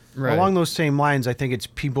 Yeah. Right. Along those same lines, I think it's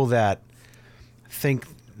people that think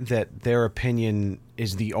that their opinion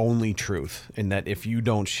is the only truth, and that if you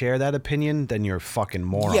don't share that opinion, then you're a fucking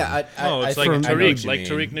moron. Yeah. it's I like know what Tariq, you like mean.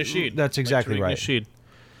 Tariq Nasheed. That's exactly like Tariq right. Nasheed.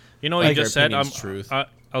 You know what Like, he just your said? opinion's truth.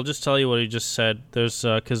 I'll just tell you what he just said. There's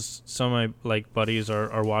because some of my like buddies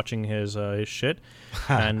are watching his shit,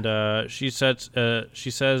 and she says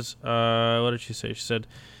what did she say? She said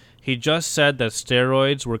he just said that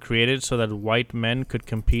steroids were created so that white men could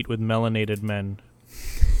compete with melanated men.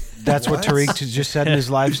 That's what Tariq just said in his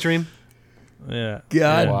live stream. Yeah.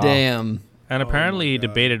 God Wow. damn. And apparently he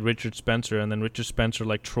debated Richard Spencer, and then Richard Spencer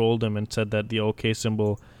like trolled him and said that the OK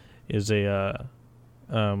symbol is a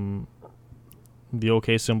the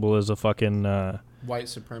OK symbol is a fucking White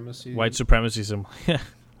supremacy. white supremacy symbol. Yeah.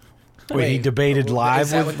 Wait, he debated is live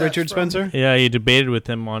that with what that's Richard from? Spencer? Yeah, he debated with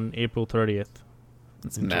him on April 30th.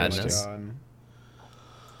 That's Oh madness.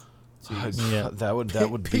 Yeah. That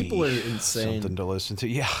would be People are insane. something to listen to.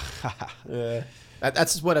 Yeah. Yeah.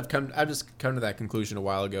 That's what I've just come to that conclusion a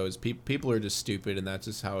while ago. Is people are just stupid, and that's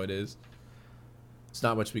just how it is. It's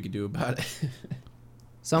not much we could do about it.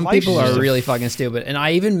 Some Life's people just are a really fucking stupid, and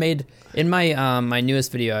I even made in my my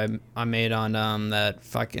newest video I made on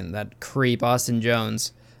that creep Austin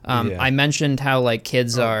Jones. Yeah. I mentioned how like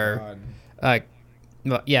kids are, God.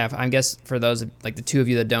 well, yeah. I guess for those like the two of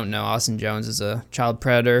you that don't know, Austin Jones is a child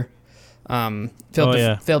predator. Philip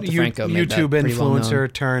DeFranco, made that YouTube pretty well known.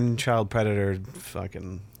 influencer turned child predator.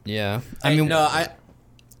 Fucking. Yeah, I mean,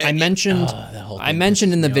 I mentioned that whole I thing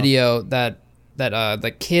mentioned pisses in the me off. video that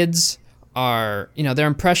the kids are, you know, they're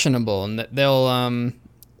impressionable, and that they'll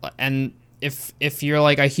and if you're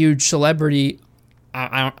like a huge celebrity,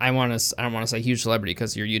 I don't want to say huge celebrity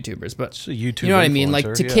because you're YouTubers, but It's a YouTube you know what I mean. Like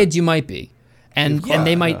influencer, to yeah. kids, you might be, and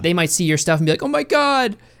they Yeah. might see your stuff and be like, oh my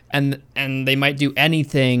god, and they might do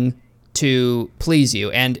anything to please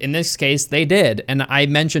you. And in this case, they did. And I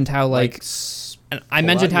mentioned how and I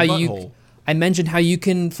mentioned how you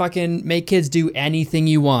can fucking make kids do anything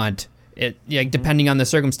you want. Depending on the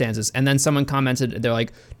circumstances. And then someone commented, they're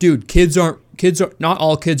like, dude, kids are not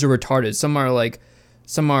all kids are retarded. Some are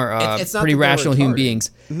It's not pretty that they're rational human retarded.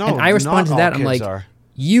 beings. No, and I responded to not that. all I'm like, kids are.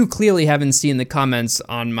 you clearly haven't seen the comments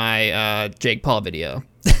on my Jake Paul video.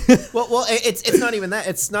 Well, it's not even that.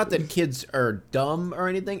 It's not that kids are dumb or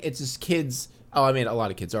anything. It's just kids. Oh, I mean, a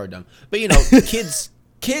lot of kids are dumb, but you know,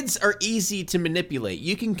 kids are easy to manipulate.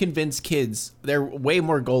 You can convince kids; they're way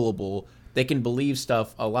more gullible. They can believe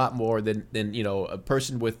stuff a lot more than you know a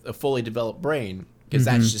person with a fully developed brain, because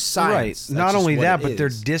that's just science. Right. That's Not just only what that, it but they're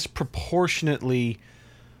is. disproportionately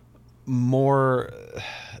more.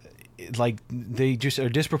 Like they just are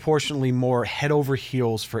disproportionately more head over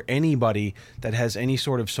heels for anybody that has any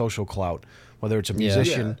sort of social clout, whether it's a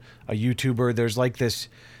musician, a YouTuber. There's like this,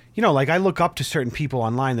 you know, like I look up to certain people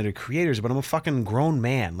online that are creators, but I'm a fucking grown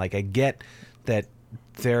man. Like I get that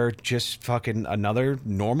they're just fucking another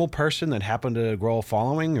normal person that happened to grow a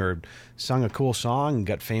following or sung a cool song and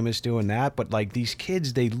got famous doing that. But like these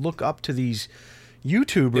kids, they look up to these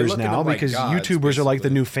YouTubers look at now them like because gods, YouTubers are like the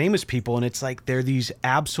basically. new famous people, and it's like they're these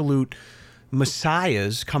absolute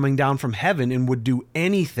messiahs coming down from heaven and would do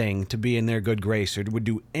anything to be in their good grace, or would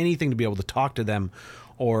do anything to be able to talk to them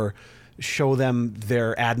or show them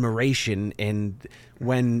their admiration. And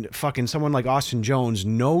when fucking someone like Austin Jones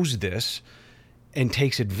knows this and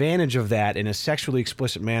takes advantage of that in a sexually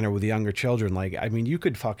explicit manner with younger children, like, I mean, you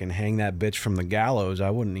could fucking hang that bitch from the gallows.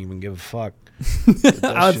 I wouldn't even give a fuck.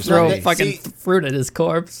 I would throw They- fucking see- fruit at his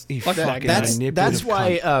corpse. You Fuck that fucking guy. That's manipulative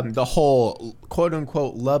why the whole quote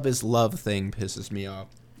unquote love is love thing pisses me off.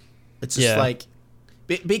 It's just Yeah. like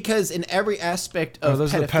because in every aspect Oh, of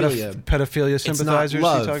those are the pedophilia, pedophilia it's not sympathizers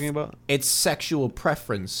love. you're talking about? It's sexual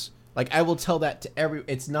preference. Like I will tell that to every.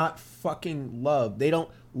 It's not fucking love. They don't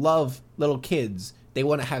love little kids. They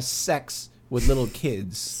want to have sex with little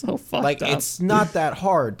kids. So fucked like up. it's not that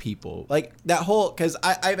hard, people. Like that whole because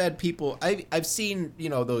I've had people. I've seen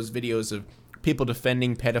those videos of people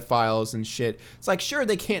defending pedophiles and shit. It's like sure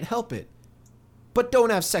they can't help it, but don't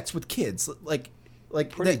have sex with kids. Like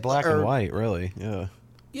Pretty that- black or- and white, really. Yeah.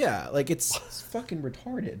 Yeah, like it's fucking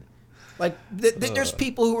retarded. Like, there's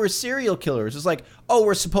people who are serial killers. It's like, oh,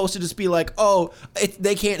 we're supposed to just be like, oh,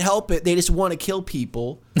 they can't help it. They just want to kill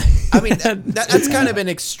people. I mean, that's kind of an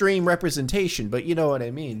extreme representation, but you know what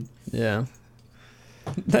I mean. Yeah.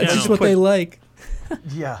 That's just what they like.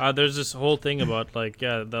 Yeah. There's this whole thing about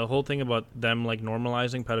the whole thing about them like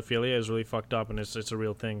normalizing pedophilia is really fucked up, and it's a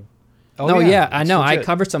real thing. Oh, no, yeah, I it's know. legit. I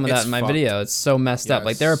covered some of that It's in my fucked. video. It's so messed up. Yeah,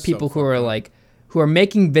 Like there are it's people so who are fucked up. who are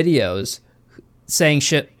making videos saying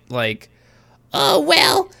shit like, "Oh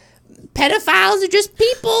well, pedophiles are just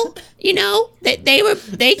people. You know, they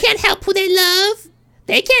can't help who they love.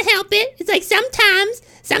 They can't help it. It's like sometimes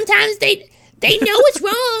they know it's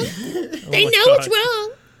wrong. They know it's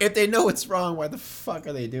wrong." If they know it's wrong, why the fuck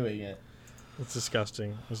are they doing it? It's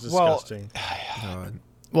disgusting. It's Well, disgusting.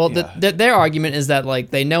 Well, Yeah. their argument is that like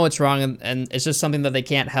they know it's wrong and it's just something that they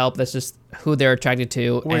can't help. That's just who they're attracted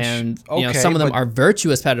to, Which, and okay, some of them but- are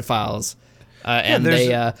virtuous pedophiles, and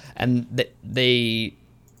there's-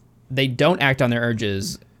 they don't act on their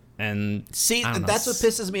urges. And See, I don't know. that's what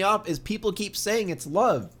pisses me off is people keep saying it's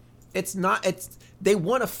love. It's not. It's they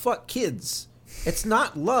want to fuck kids. It's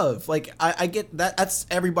not love. Like I get that. That's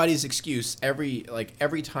everybody's excuse. Every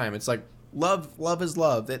time. It's like love is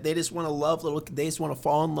love. They just want to love little. They just want to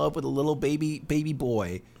fall in love with a little baby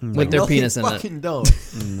boy With their penis in they it. fucking don't.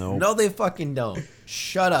 Nope. No, they fucking don't.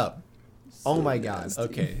 Shut up. Oh my god.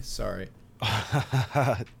 Okay, sorry.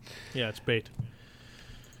 Yeah, it's bait.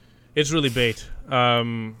 It's really bait.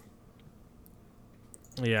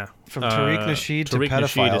 Yeah. From Tariq Nasheed to Tariq Nasheed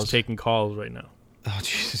is pedophiles. taking calls right now. Oh,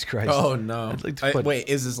 Jesus Christ. Oh no. I'd like to put- Wait,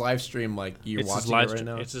 is this live stream like you're It's his watching live it right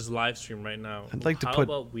stream. now? It's his live stream right now. I'd like to How put-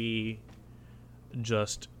 about we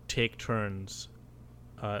just take turns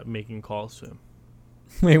making calls to him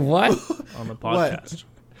wait, what? on the What? podcast?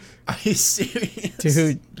 Are you serious? To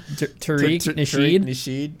who? Tariq Tariq Nasheed?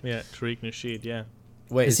 Nasheed? Yeah, Tariq Nasheed. Yeah,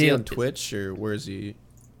 Wait, Is is he he- on Twitch or where is he?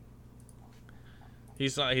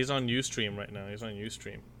 he's on Ustream right now. He's on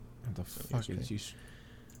Ustream. What the fuck is you?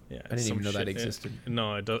 Yeah, I didn't some even know that shit. existed.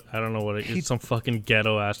 No, I don't know what it is. It's some fucking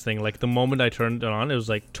ghetto ass thing. Like the moment I turned it on, it was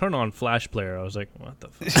like turn on Flash Player. I was like, what the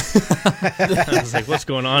fuck? I was like, what's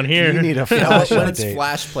going on here? You need a When flash it's update.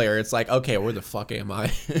 Flash Player, it's like, okay, where the fuck am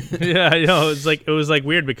I? Yeah, I know. It was like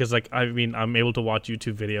weird because like I mean I'm able to watch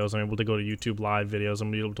YouTube videos. I'm able to go to YouTube live videos.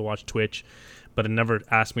 I'm able to watch Twitch, but it never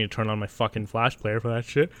asked me to turn on my fucking Flash Player for that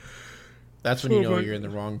shit. That's when you know you're in the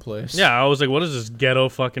wrong place. Yeah, I was like, what is this ghetto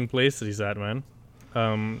fucking place that he's at, man?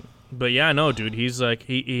 But yeah, no, dude, he's like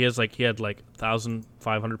he had like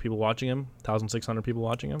 1,500 people watching him, 1,600 people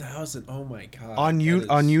watching him. 1,000. Oh my god. On that you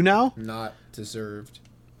is now? Not deserved.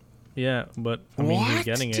 Yeah, but I mean he's What,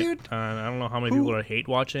 getting dude? it. I don't know how many people are hate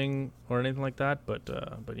watching or anything like that, but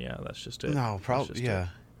yeah, that's just it. No, That's probably just yeah.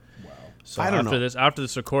 it. So I don't know. after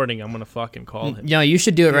this recording, I'm gonna fucking call him. No, you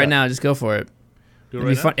should do it Yeah. right now. Just go for it. Do it It'd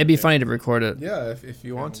right be now? fun. It'd be funny to record it. Yeah, if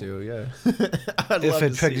you want to, yeah. I'd If love it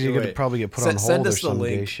to see picks, you Wait. could probably get put on Send hold or us the some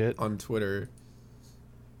gay link shit. on Twitter.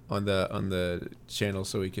 On the channel,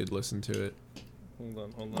 so we could listen to it. Hold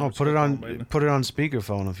on. Oh, Let's put it go on right now.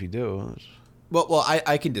 speakerphone if you do. Well,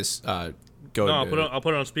 I can just go. No, I'll to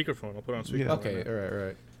put it on speakerphone. I'll put it on speakerphone. Yeah. Okay, all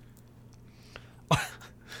right.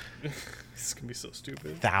 This can be so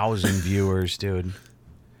stupid. 1,000 viewers, dude.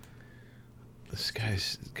 This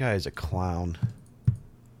guy's a clown.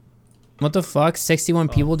 What the fuck? 61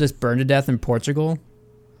 people just burned to death in Portugal.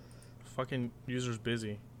 Fucking user's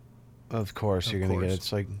busy. Of course, you're gonna get course. it.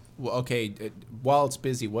 It's like Well, okay. While it's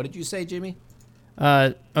busy, what did you say, Jimmy?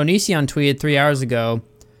 Onision tweeted 3 hours ago,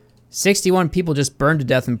 61 people just burned to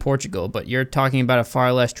death in Portugal, but you're talking about a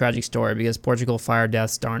far less tragic story because Portugal fire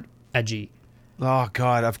deaths aren't edgy. oh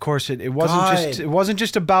god. Of course, it God. wasn't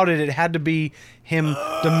just about it. It had to be him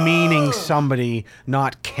demeaning somebody,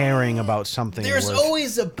 not caring about something. There's worth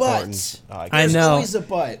always a but. important. Oh, I There's know. always a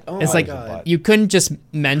but. Oh It's my like god. you couldn't just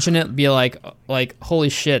mention it, be like holy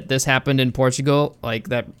shit, this happened in Portugal. Like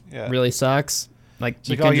that Yeah. really sucks. Like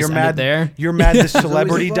you Like, can oh, just you're end mad it there. You're mad this always a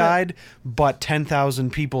celebrity but. died, but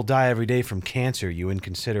 10,000 people die every day from cancer. You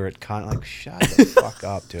inconsiderate like, shut the fuck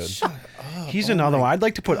up, dude. He's another one. I'd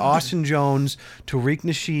like to put Austin Jones, Tariq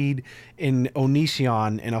Nasheed, and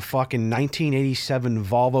Onision in a fucking 1987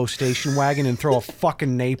 Volvo station wagon and throw a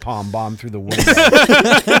fucking napalm bomb through the window.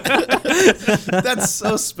 That's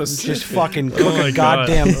so specific. Just fucking cook my a God.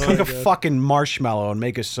 goddamn Oh cook a fucking marshmallow and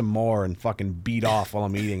make us some more and fucking beat off while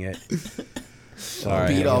I'm eating it.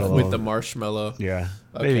 Sorry, beat I off get a with little- the marshmallow. Yeah,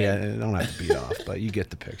 Okay. maybe I don't have to beat off, but you get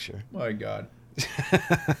the picture. My god.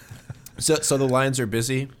 So the lines are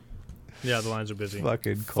busy. Yeah, the lines are busy.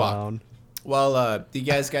 Fucking clown. Well, do you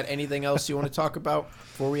guys got anything else you want to talk about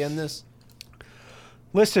before we end this?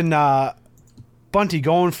 Listen, Bunty,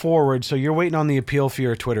 going forward, so you're waiting on the appeal for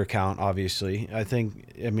your Twitter account, obviously. I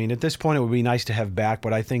mean, at this point, it would be nice to have back,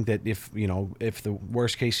 but I think that if the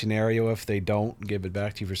worst case scenario, if they don't give it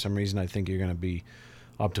back to you for some reason, I think you're going to be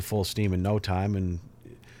up to full steam in no time. And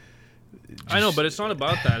I know, but it's not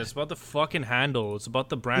about that. It's about the fucking handle. It's about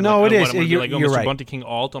the brand. No, like, it is. You're Mr. right. Bunty King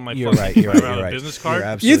Alt on my You're fucking right. business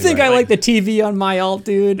card. You think right. I like the TV on my alt,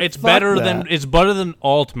 dude? It's Fuck better that. than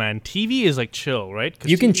alt, man. TV is like chill, right?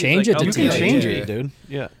 You can TV is change like it to You can Yeah, change yeah. it, dude.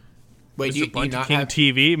 Yeah. Wait, Mr. you Bunty not King have...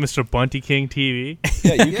 TV, Mr. Bunty King TV.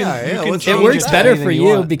 Yeah, you can. Yeah, you can let's change It works to better anything for you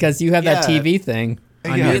you want. because you have that Yeah. TV thing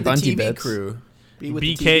on Yeah. your Be the Bunty TV bits. crew. Be with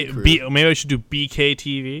the TV crew. Maybe I should do BK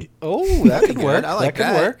TV. Oh, that could good. work. I like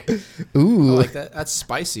that could that. work. I Ooh. like that. That's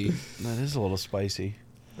spicy. That is a little spicy.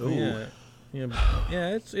 Ooh. Yeah.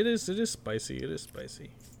 It is spicy. It is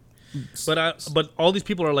spicy. But all these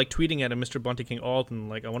people are like tweeting at him, Mr. Bunty King Alt, and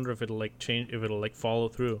like I wonder if it'll like change, if it'll like follow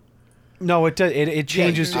through. No, it does. It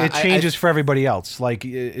changes. I- It changes I- for everybody else. Like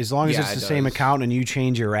as long as Yeah, it's it the same does. account and you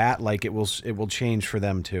change your like it will change for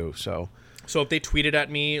them too. So So if they tweeted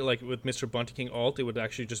at me like with Mr. Bunty King Alt, it would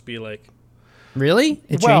actually just be like, Really?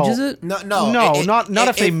 It Well, changes it? No, not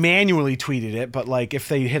if they manually tweeted it, but like if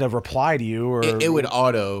they hit a reply to you or It would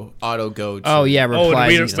auto go. To, Oh yeah,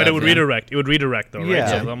 replies. and but stuff, it would yeah. redirect. It would redirect though, right? Yeah.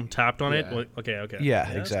 So if I'm tapped on it. Yeah. Well, okay. Yeah,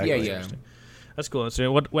 that's exactly. Yeah, cool. yeah. Interesting. That's cool.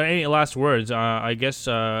 So what any last words? I guess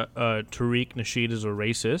Tariq Nasheed is a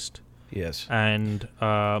racist. yes. And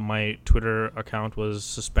my Twitter account was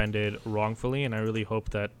suspended wrongfully, and I really hope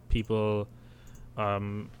that people,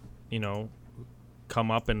 come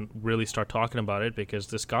up and really start talking about it, because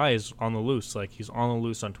this guy is on the loose. Like, he's on the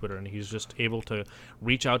loose on Twitter, and he's just able to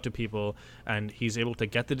reach out to people, and he's able to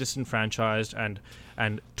get the disenfranchised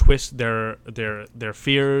and twist their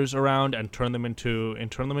fears around and turn them into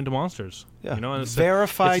monsters. Yeah. And it's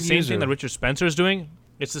Verified it's the same user. thing that Richard Spencer is doing.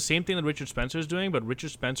 It's the same thing that Richard Spencer is doing, but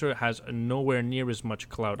Richard Spencer has nowhere near as much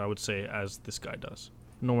clout, I would say, as this guy does.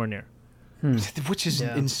 Nowhere near. Which is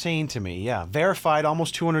Yeah. insane to me. Yeah, verified,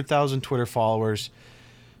 almost 200,000 Twitter followers,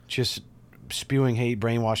 just spewing hate,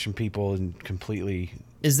 brainwashing people, and completely.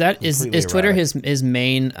 Is Twitter erratic. his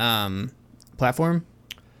main platform?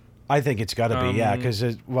 I think it's got to be, yeah, because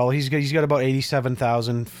he's got about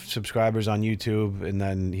 87,000 subscribers on YouTube, and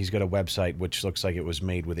then he's got a website which looks like it was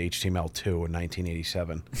made with HTML2 in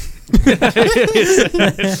 1987.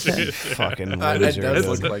 Fucking That loser. does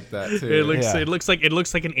dude. look like that too. It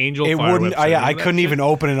looks like an Angel It Fire wouldn't. website. I couldn't even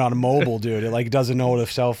open it on a mobile, dude. It like doesn't know what a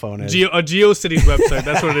cell phone is. A GeoCities website.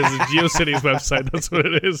 That's what it is. A GeoCities website. That's what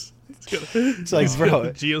it is. It's like,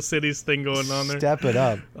 bro, GeoCities thing going on there. step it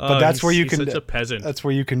up. But that's he's- where you he's can. such a peasant. That's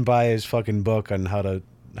where you can buy his fucking book on how to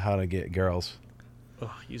get girls.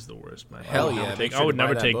 Oh, he's the worst, man. Hell I would yeah, never make take, sure I would to buy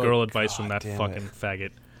never that take book. girl advice from that damn fucking it. faggot.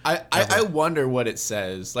 I wonder what it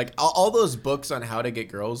says. Like all those books on how to get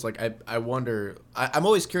girls. Like I wonder. I'm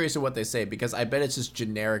always curious of what they say, because I bet it's just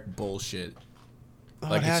generic bullshit.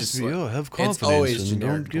 Like, it it's has just to be. like- Oh, have it's confidence always and don't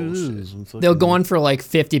generic do bullshit. this. And They'll fucking- go on for like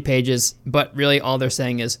 50 pages, but really all they're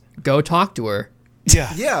saying is go talk to her.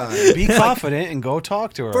 Yeah, Yeah. Be confident and go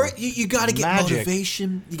talk to her. First, you got to get Magic.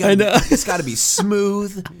 motivation. You I gotta, know. it's got to be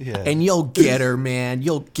smooth, Yeah. and you'll get her, man.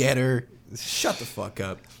 You'll get her. Shut the fuck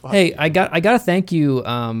up. Hey, I gotta thank you,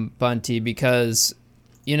 Bunty, because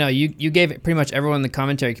you gave pretty much everyone in the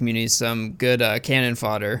commentary community some good cannon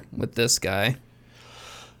fodder with this guy.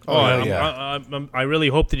 I really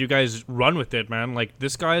hope that you guys run with it, man. Like,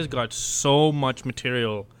 this guy's got so much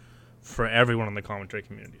material for everyone in the commentary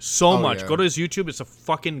community. So much. yeah. Go to his YouTube. It's a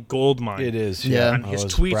fucking gold mine. It is. Yeah. And I his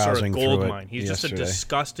was tweets are a browsing gold through it mine. He's just a yesterday.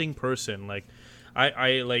 disgusting person. Like,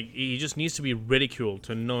 I like, he just needs to be ridiculed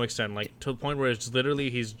to no extent. Like, to the point where it's literally,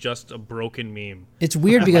 he's just a broken meme. It's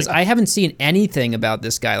weird because I haven't seen anything about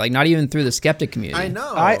this guy, like not even through the skeptic community. I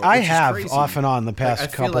know. I which is have crazy. off and on the past I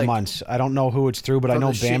feel couple like months. I don't know who it's through, but I from know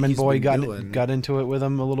the shit Bam he's Boy been doing. got into it with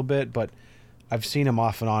him a little bit, but I've seen him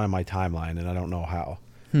off and on in my timeline, and I don't know how.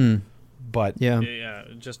 But Yeah. Yeah,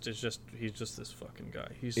 he's just this fucking guy.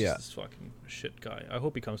 He's Yeah. just this fucking shit guy. I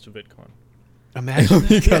hope he comes to VidCon. imagine.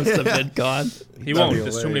 He comes to VidCon. He That'd won't. be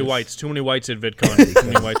There's too many hilarious. whites. Too many whites at VidCon. Too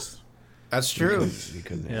many whites. That's true. You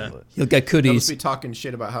couldn't Yeah. handle it. He'll get They'll just cooties. be talking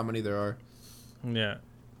shit about how many there are. Yeah.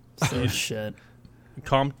 Oh shit.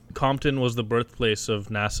 Compton was the birthplace of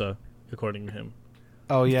NASA, according to him.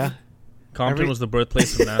 Oh yeah, Compton was the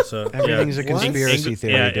birthplace of NASA. everything's a What? conspiracy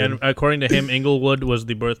theory. Yeah, dude. and according to him, Inglewood was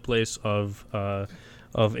the birthplace of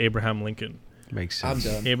Abraham Lincoln. Makes I'm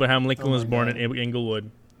sense. done. Abraham Lincoln Oh was my born God. in Inglewood,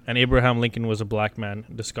 and Abraham Lincoln was a black man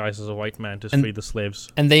disguised as a white man to And- free the slaves.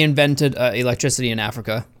 And they invented electricity in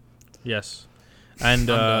Africa. Yes, and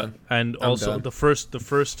done. and I'm also done. the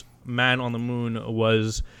first man on the moon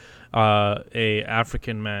was a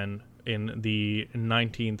African man in the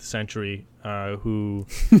 19th century who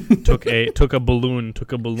took a balloon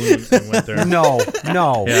and went there. No.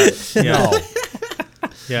 Yeah.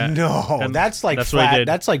 Yeah. No, And that's like that's what he flat. did.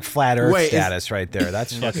 That's like flat Earth Wait, status right there.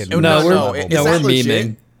 That's fucking. No, we're is that legit?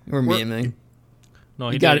 memeing. We're memeing. No,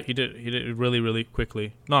 You he got did it really, really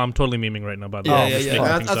quickly. No, I'm totally memeing right now. By the Yeah, way, I'm yeah, just yeah. making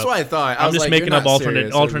That's things up. what I thought. I I'm was just like, making you're up not alternate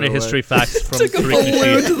serious. Like, alternate no history way. facts from Took a Tariq balloon to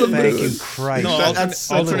Nasheed. the Thank moon. you, Christ. No,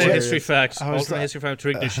 That's alternate hilarious. history facts. I was Alternate like- history facts.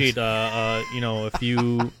 Tariq Nasheed. You know,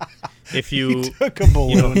 if you Took a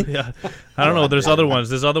balloon. you know, yeah, I don't know. There's other ones.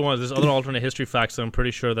 There's other alternate history facts that I'm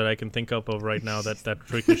pretty sure that I can think of right now that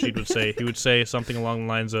Tariq Nasheed would say. He would say something along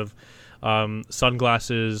the lines of,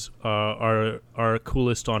 "Sunglasses are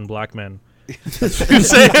coolest on black men." That's what he'd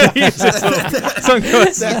say. He'd say,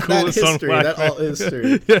 sunglasses are That coolest on history. black That men. all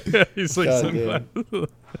history. Yeah, he's like God sunglasses.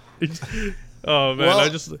 Oh man, Well- I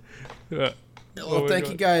just. Well, Oh my thank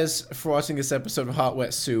God. you guys for watching this episode of Hot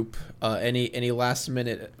Wet Soup. Any last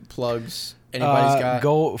minute plugs anybody's got?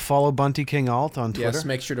 Go follow Bunty King Alt on Twitter. Yes,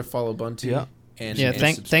 make sure to follow Bunty. Yeah. And, Yeah, and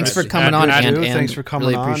thanks for subscribe to coming him. on, Add- and, add- and thanks for coming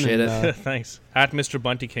really on, appreciate and, it. Thanks. At Mr.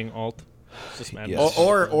 Bunty King Alt. It's just mad. Yes.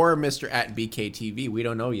 Or Mr. at BKTV. We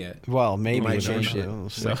don't know yet. Well, maybe might change eventually. it. We'll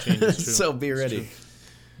see. Might change, it's true. So be ready. true.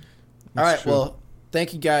 All right. true. Well,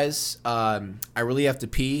 thank you guys. I really have to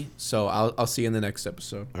pee, so I'll see you in the next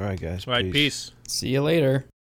episode. All right, guys. All right, peace. See you later.